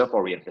 act. Observe,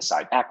 orient,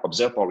 decide, act.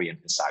 Observe,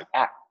 orient, decide,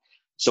 act.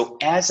 So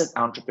as an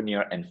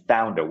entrepreneur and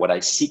founder, what I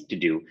seek to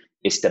do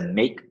is to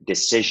make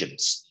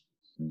decisions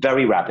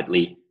very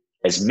rapidly,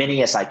 as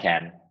many as I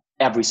can,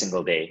 every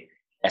single day,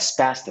 as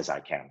fast as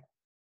I can.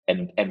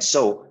 And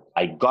so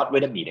I got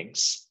rid of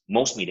meetings.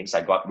 Most meetings,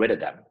 I got rid of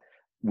them.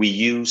 We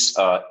use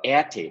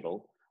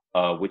Airtable,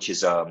 which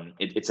is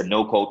it's a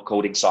no-code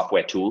coding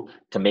software tool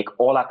to make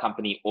all our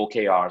company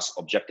OKRs,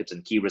 objectives,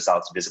 and key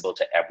results visible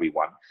to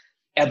everyone.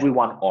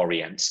 Everyone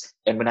orients.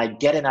 And when I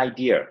get an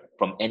idea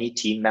from any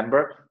team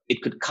member,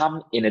 it could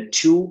come in a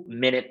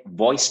 2-minute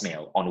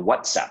voicemail on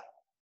WhatsApp.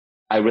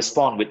 I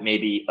respond with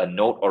maybe a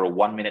note or a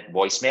 1-minute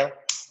voicemail,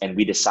 and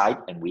we decide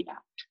and we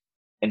act.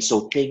 And so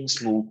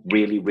things move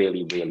really,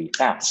 really, really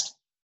fast.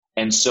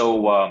 And so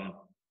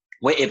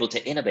we're able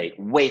to innovate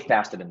way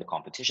faster than the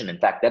competition. In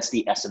fact, that's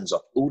the essence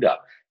of OODA.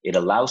 It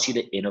allows you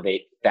to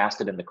innovate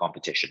faster than the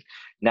competition.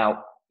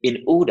 Now,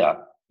 in OODA,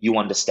 you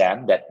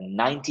understand that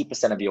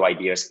 90% of your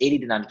ideas, 80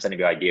 to 90% of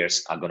your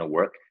ideas are going to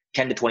work.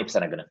 10 to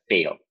 20% are going to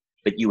fail.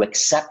 But you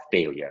accept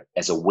failure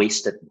as a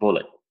wasted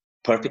bullet,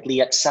 perfectly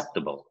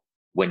acceptable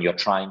when you're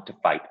trying to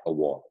fight a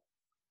war.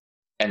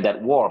 And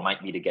that war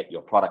might be to get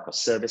your product or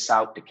service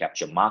out, to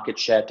capture market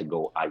share, to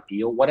go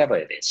IPO, whatever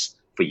it is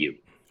for you.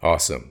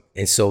 Awesome.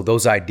 And so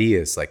those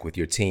ideas, like with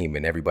your team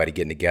and everybody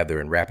getting together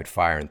and rapid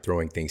fire and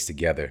throwing things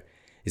together,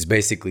 is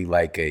basically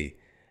like a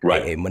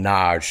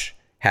menage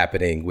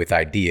happening with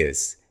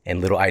ideas,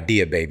 and little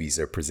idea babies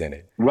are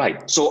presented.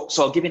 Right. So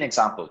I'll give you an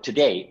example.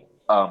 Today,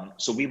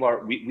 so we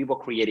were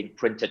creating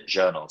printed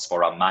journals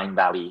for our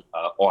Mindvalley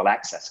All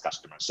Access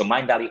customers. So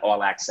Mindvalley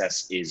All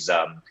Access is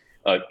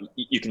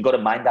you can go to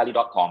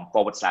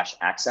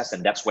mindvalley.com/access,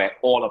 and that's where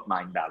all of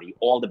Mindvalley,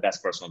 all the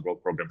best personal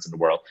growth programs in the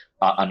world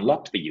are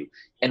unlocked for you.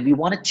 And we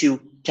wanted to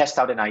test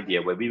out an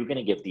idea where we were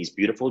going to give these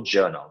beautiful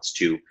journals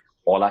to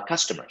all our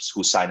customers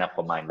who sign up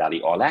for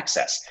Mindvalley All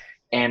Access.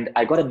 And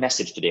I got a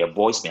message today, a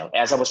voicemail.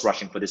 As I was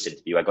rushing for this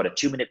interview, I got a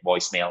 2-minute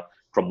voicemail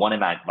from one of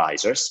my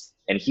advisors.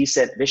 And he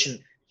said, Vishen,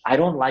 I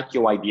don't like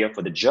your idea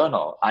for the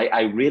journal.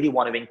 I really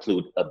want to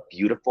include a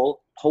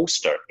beautiful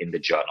poster in the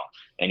journal.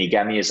 And he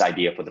gave me his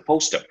idea for the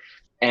poster.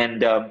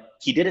 And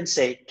he didn't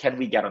say, can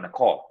we get on a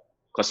call?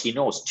 Because he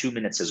knows 2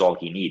 minutes is all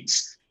he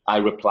needs. I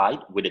replied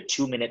with a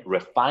 2-minute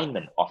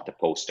refinement of the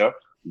poster,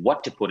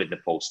 what to put in the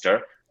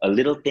poster, a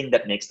little thing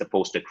that makes the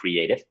poster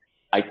creative.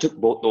 I took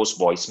both those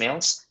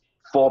voicemails,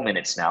 4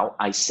 minutes now.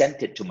 I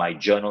sent it to my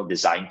journal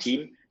design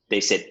team. They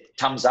said,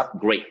 thumbs up,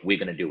 great, we're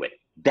going to do it.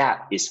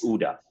 That is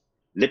OODA.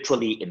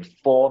 Literally in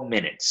 4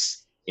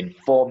 minutes,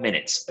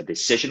 a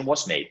decision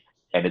was made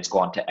and it's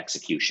gone to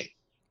execution.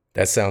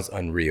 That sounds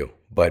unreal,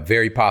 but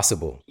very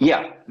possible.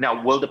 Yeah.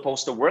 Now, will the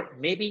poster work?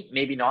 Maybe,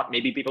 maybe not.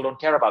 Maybe people don't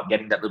care about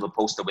getting that little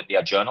poster with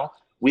their journal.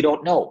 We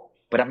don't know,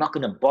 but I'm not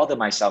going to bother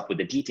myself with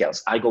the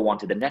details. I go on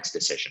to the next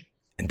decision.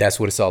 And that's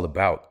what it's all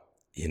about,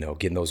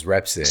 getting those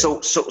reps in.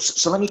 So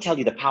let me tell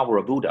you the power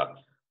of OODA.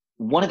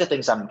 One of the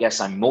things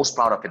I'm most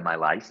proud of in my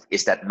life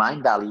is that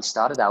Mindvalley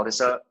started out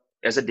as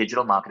a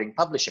digital marketing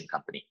publishing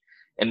company.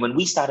 And when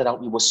we started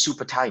out, we were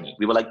super tiny.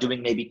 We were like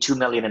doing maybe 2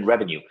 million in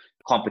revenue.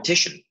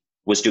 Competition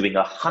was doing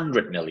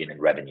 100 million in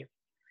revenue.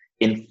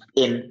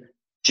 In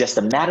just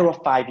a matter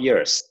of 5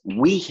 years,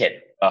 we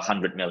hit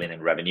 100 million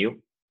in revenue.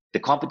 The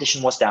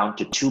competition was down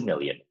to 2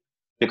 million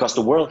because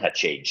the world had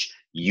changed.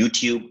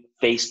 YouTube,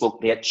 Facebook,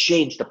 they had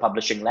changed the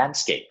publishing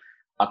landscape.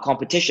 Our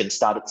competition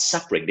started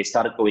suffering. They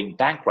started going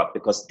bankrupt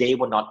because they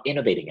were not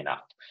innovating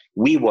enough.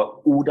 We were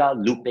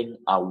OODA looping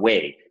our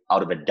way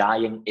out of a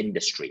dying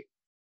industry.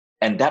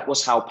 And that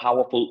was how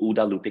powerful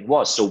OODA looping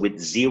was. So with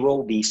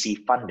zero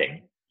VC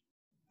funding,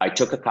 I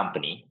took a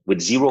company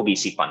with zero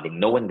VC funding,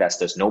 no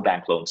investors, no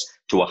bank loans,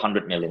 to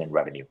 100 million in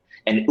revenue.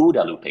 And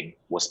OODA looping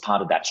was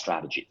part of that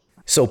strategy.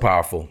 So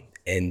powerful.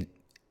 And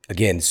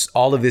again,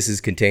 all of this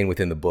is contained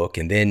within the book.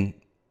 And then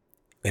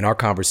in our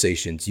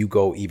conversations, you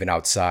go even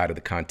outside of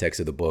the context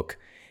of the book.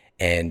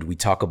 And we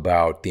talk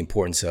about the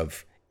importance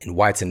of and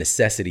why it's a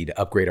necessity to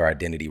upgrade our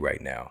identity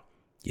right now.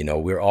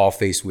 We're all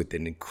faced with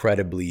an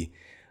incredibly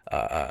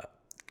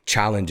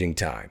challenging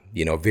time,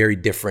 very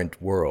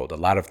different world. A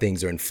lot of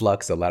things are in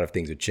flux. A lot of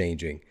things are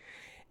changing.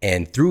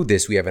 And through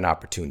this, we have an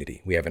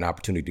opportunity. We have an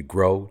opportunity to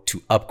grow,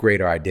 to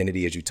upgrade our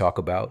identity, as you talk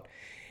about.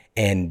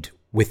 And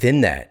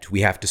within that,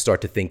 we have to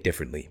start to think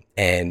differently.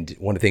 And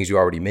one of the things you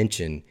already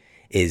mentioned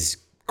is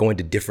going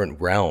to different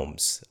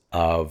realms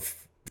of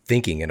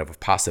thinking and of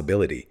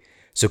possibility.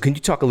 So can you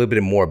talk a little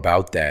bit more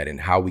about that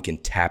and how we can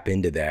tap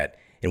into that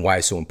and why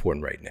it's so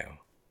important right now?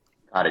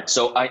 Got it.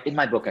 So in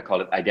my book, I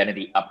call it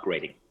identity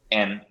upgrading.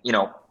 And,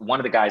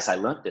 one of the guys I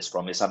learned this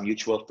from is our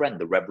mutual friend,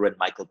 the Reverend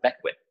Michael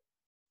Beckwith.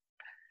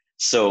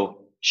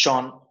 So,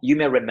 Sean, you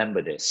may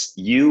remember this.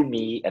 You,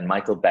 me, and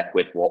Michael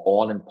Beckwith were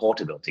all in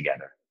Portugal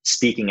together,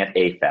 speaking at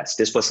A-Fest.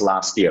 This was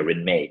last year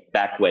in May,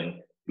 back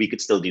when we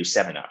could still do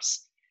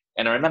seminars.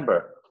 And I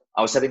remember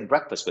I was having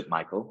breakfast with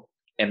Michael,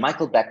 And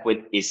Michael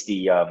Beckwith is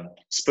the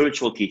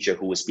spiritual teacher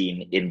who has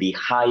been in the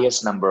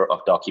highest number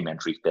of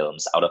documentary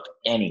films out of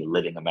any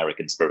living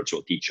American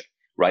spiritual teacher,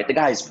 right? The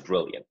guy is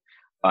brilliant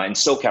and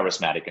so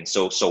charismatic and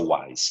so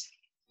wise.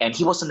 And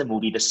he was in the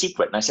movie The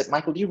Secret. And I said,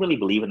 Michael, do you really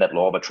believe in that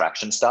law of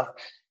attraction stuff?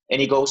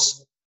 And he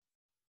goes,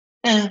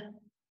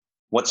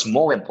 what's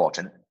more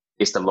important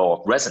is the law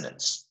of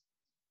resonance.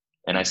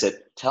 And I said,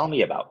 tell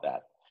me about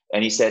that.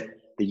 And he said,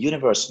 the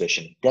universe,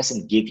 Vishen,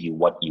 doesn't give you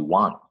what you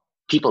want.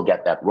 People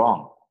get that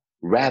wrong.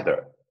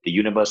 Rather, the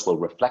universe will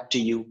reflect to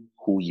you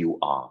who you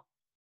are.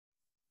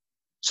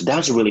 So that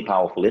was a really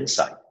powerful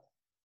insight.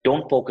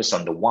 Don't focus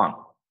on the want.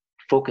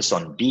 Focus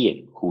on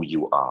being who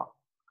you are.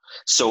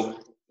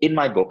 So in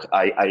my book,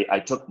 I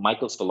took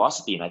Michael's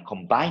philosophy and I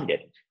combined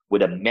it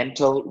with a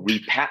mental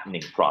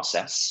repatterning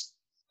process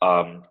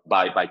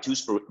by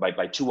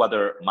two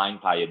other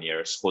mind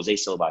pioneers, Jose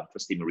Silva and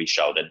Christy Marie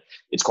Sheldon.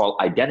 It's called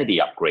identity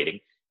upgrading,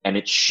 and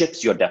it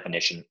shifts your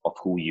definition of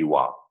who you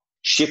are,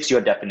 shifts your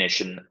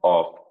definition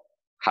of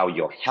how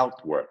your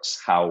health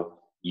works, how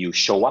you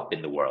show up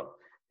in the world,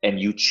 and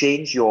you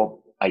change your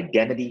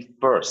identity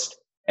first.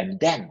 And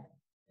then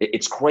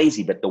it's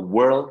crazy, but the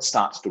world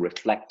starts to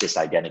reflect this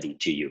identity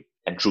to you.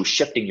 And through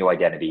shifting your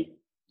identity,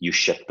 you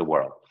shift the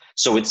world.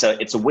 So it's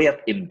a way of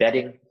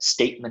embedding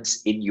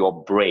statements in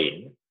your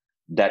brain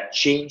that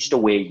change the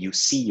way you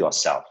see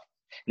yourself.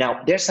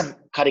 Now, there's some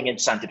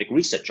cutting-edge scientific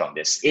research on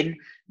this. In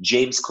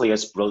James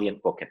Clear's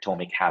brilliant book,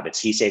 Atomic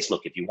Habits, he says,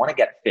 look, if you want to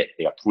get fit,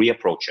 there are 3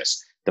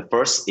 approaches. The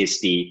first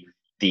is the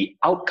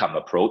outcome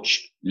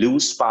approach,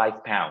 lose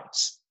 5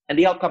 pounds. And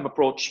the outcome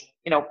approach,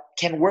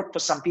 can work for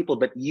some people,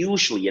 but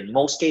usually in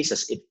most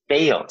cases, it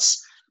fails.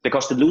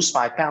 Because to lose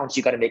 5 pounds,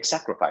 you got to make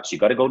sacrifice. You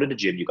got to go to the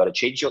gym. You got to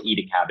change your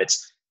eating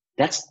habits.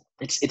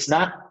 It's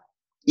not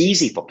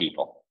easy for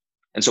people.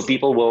 And so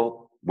people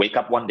will wake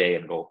up one day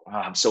and go,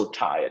 I'm so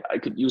tired. I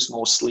could use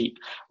more sleep.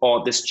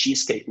 Or this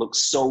cheesecake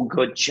looks so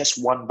good,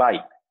 just one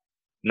bite.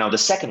 Now, the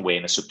second way,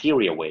 in a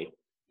superior way,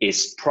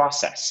 is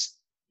process.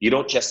 You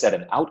don't just set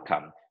an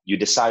outcome. You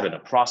decide on a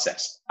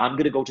process. I'm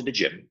going to go to the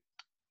gym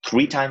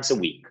 3 times a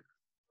week,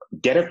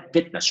 get a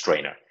fitness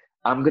trainer.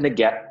 I'm going to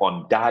get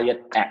on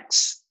diet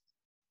X.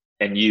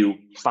 And you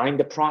find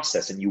the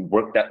process and you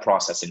work that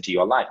process into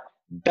your life.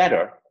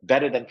 Better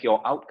than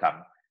pure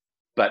outcome,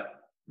 but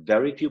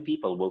very few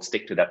people will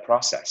stick to that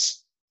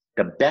process.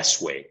 The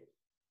best way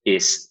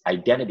is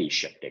identity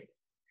shifting.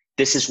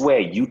 This is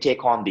where you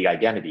take on the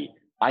identity.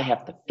 I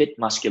have the fit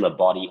muscular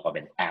body of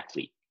an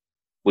athlete.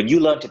 When you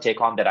learn to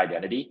take on that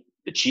identity,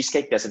 the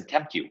cheesecake doesn't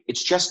tempt you.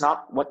 It's just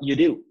not what you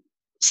do.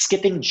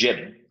 Skipping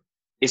gym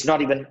is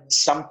not even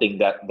something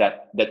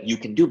that you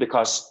can do,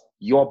 because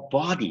your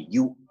body,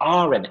 you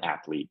are an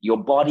athlete. Your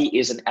body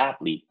is an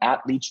athlete.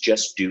 Athletes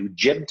just do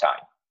gym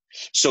time.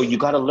 So you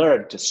got to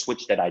learn to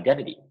switch that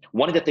identity.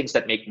 One of the things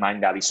that make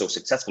Mindvalley so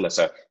successful as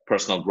a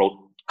personal growth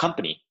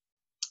company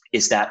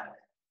is that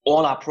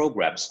all our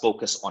programs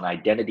focus on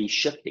identity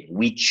shifting.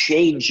 We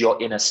change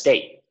your inner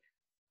state.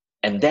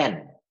 And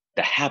then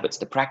the habits,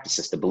 the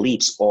practices, the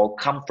beliefs all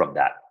come from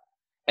that.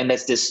 And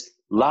there's this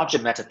larger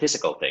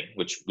metaphysical thing,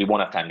 which we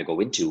won't have time to go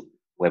into,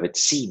 where it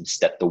seems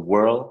that the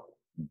world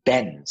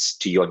bends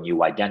to your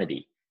new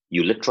identity.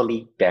 You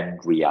literally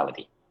bend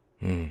reality.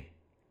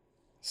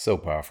 So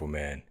powerful,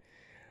 man.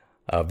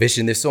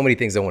 Vishen, there's so many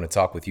things I want to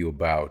talk with you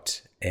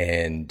about,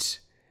 and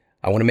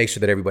I want to make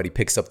sure that everybody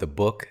picks up the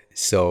book.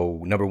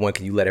 So number one,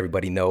 can you let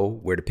everybody know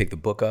where to pick the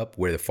book up,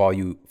 where to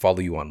follow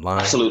you online?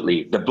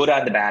 Absolutely. The Buddha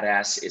and the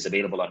Badass is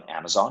available on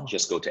Amazon.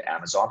 Just go to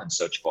Amazon and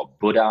search for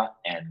Buddha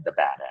and the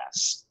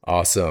Badass.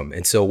 Awesome.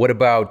 And so what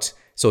about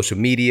social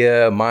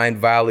media,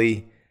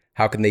 Mindvalley?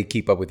 How can they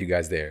keep up with you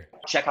guys there?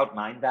 Check out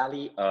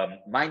Mindvalley.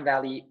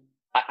 Mindvalley,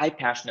 I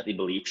passionately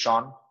believe,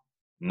 Sean,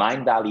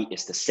 Mindvalley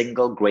is the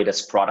single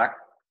greatest product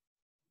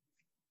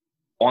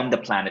on the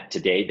planet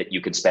today that you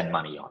can spend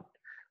money on.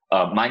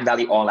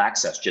 Mindvalley All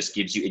Access just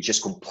gives you, it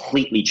just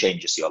completely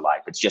changes your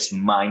life. It's just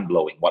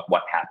mind-blowing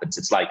what happens.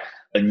 It's like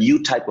a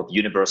new type of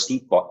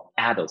university for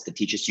adults that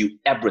teaches you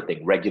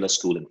everything regular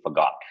schooling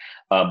forgot.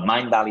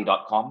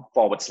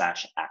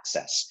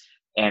 Mindvalley.com/access.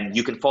 And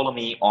you can follow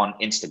me on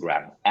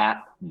Instagram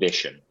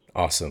 @Vishen.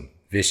 Awesome.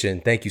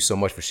 Vishen, thank you so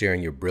much for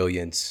sharing your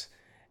brilliance.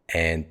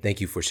 And thank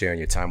you for sharing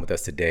your time with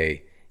us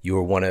today. You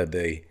are one of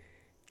the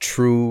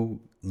true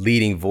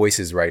leading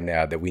voices right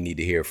now that we need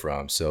to hear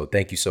from. So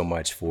thank you so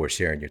much for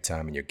sharing your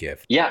time and your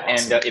gift. Yeah,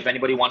 and if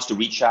anybody wants to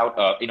reach out,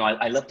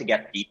 I love to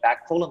get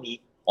feedback. Follow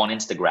me on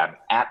Instagram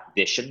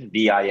 @Vishen,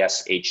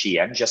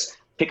 Vishen. Just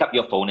pick up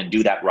your phone and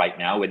do that right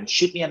now and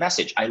shoot me a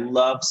message. I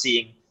love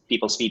seeing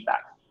people's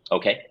feedback.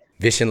 Okay?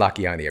 Vishen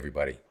Lakhiani,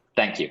 everybody.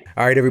 Thank you.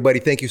 All right, everybody.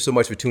 Thank you so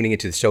much for tuning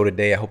into the show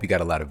today. I hope you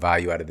got a lot of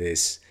value out of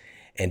this.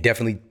 And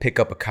definitely pick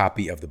up a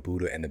copy of The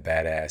Buddha and the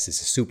Badass.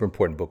 It's a super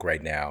important book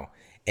right now.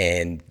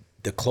 And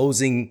the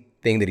closing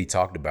thing that he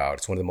talked about,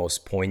 it's one of the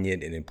most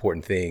poignant and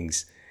important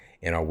things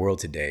in our world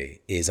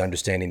today, is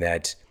understanding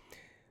that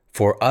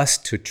for us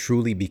to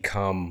truly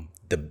become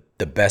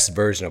the best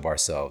version of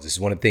ourselves, this is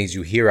one of the things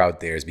you hear out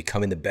there, is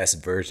becoming the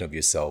best version of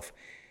yourself.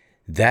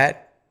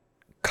 That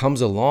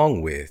comes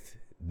along with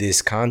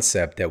this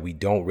concept that we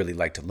don't really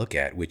like to look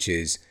at, which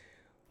is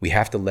we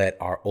have to let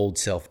our old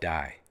self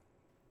die.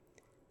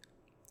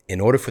 In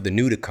order for the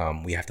new to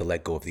come, we have to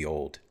let go of the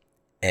old.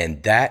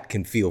 And that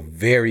can feel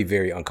very,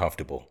 very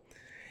uncomfortable.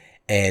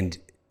 And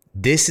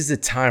this is a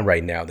time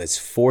right now that's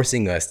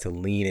forcing us to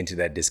lean into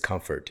that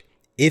discomfort.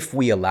 If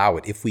we allow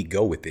it, if we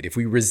go with it, if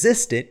we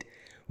resist it,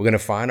 we're going to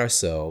find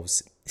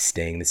ourselves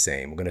staying the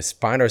same. We're going to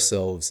find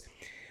ourselves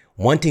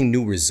wanting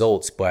new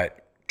results,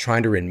 but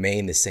trying to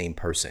remain the same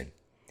person.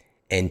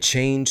 And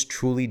change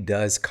truly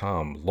does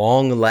come,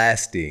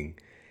 long-lasting,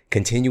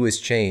 continuous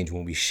change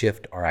when we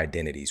shift our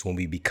identities, when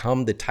we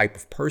become the type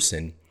of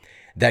person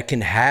that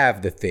can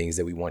have the things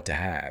that we want to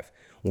have,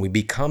 when we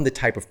become the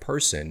type of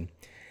person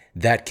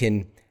that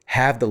can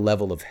have the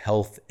level of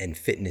health and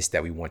fitness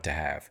that we want to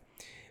have.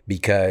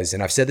 Because,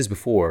 and I've said this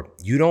before,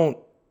 you don't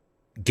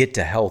get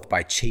to health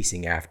by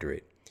chasing after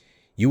it.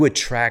 You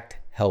attract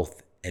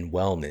health and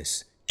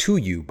wellness to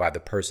you by the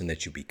person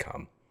that you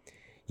become.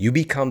 You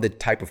become the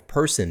type of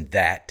person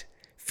that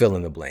fill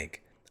in the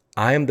blank.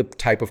 I am the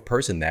type of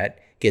person that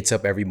gets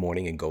up every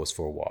morning and goes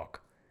for a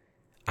walk.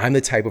 I'm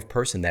the type of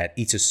person that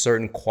eats a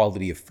certain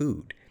quality of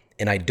food,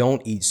 and I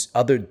don't eat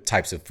other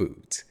types of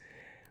foods,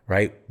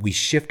 right? We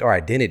shift our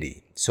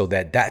identity so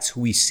that that's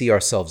who we see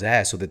ourselves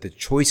as, so that the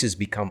choices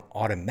become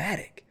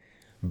automatic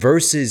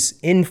versus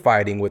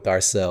infighting with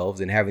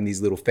ourselves and having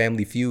these little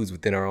family feuds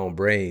within our own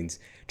brains,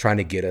 trying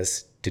to get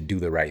us to do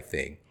the right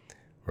thing,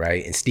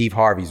 right? And Steve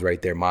Harvey's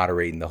right there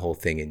moderating the whole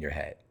thing in your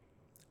head.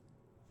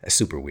 That's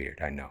super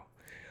weird, I know.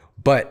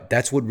 But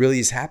that's what really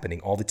is happening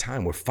all the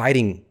time. We're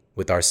fighting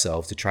with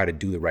ourselves to try to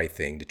do the right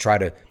thing, to try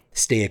to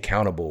stay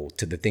accountable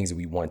to the things that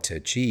we want to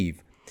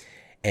achieve.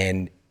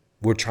 And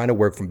we're trying to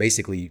work from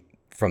basically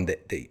from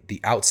the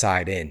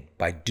outside in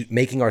by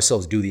making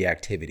ourselves do the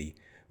activity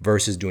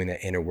versus doing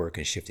that inner work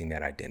and shifting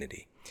that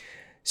identity.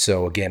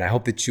 So again, I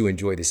hope that you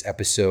enjoy this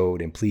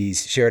episode, and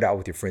please share it out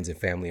with your friends and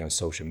family on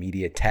social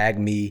media. Tag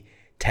me,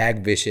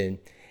 tag Vishen,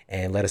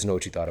 and let us know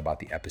what you thought about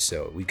the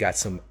episode. We've got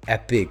some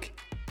epic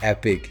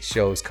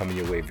shows coming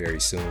your way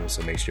very soon,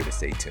 so make sure to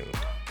stay tuned.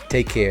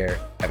 Take care,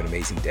 have an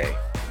amazing day,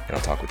 and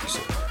I'll talk with you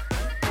soon.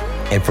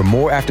 And for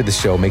more after the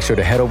show, make sure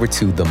to head over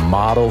to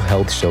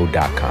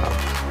themodelhealthshow.com.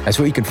 That's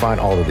where you can find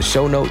all of the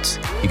show notes.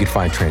 You can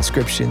find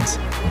transcriptions,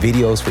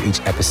 videos for each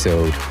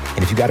episode.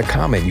 And if you got a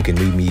comment, you can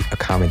leave me a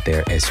comment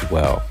there as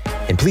well.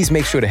 And please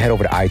make sure to head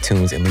over to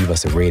iTunes and leave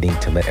us a rating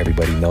to let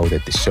everybody know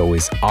that the show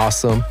is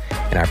awesome.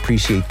 And I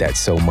appreciate that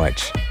so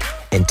much.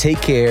 And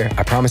take care.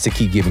 I promise to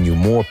keep giving you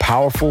more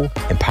powerful,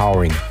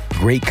 empowering,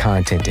 great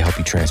content to help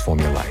you transform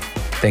your life.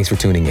 Thanks for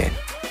tuning in.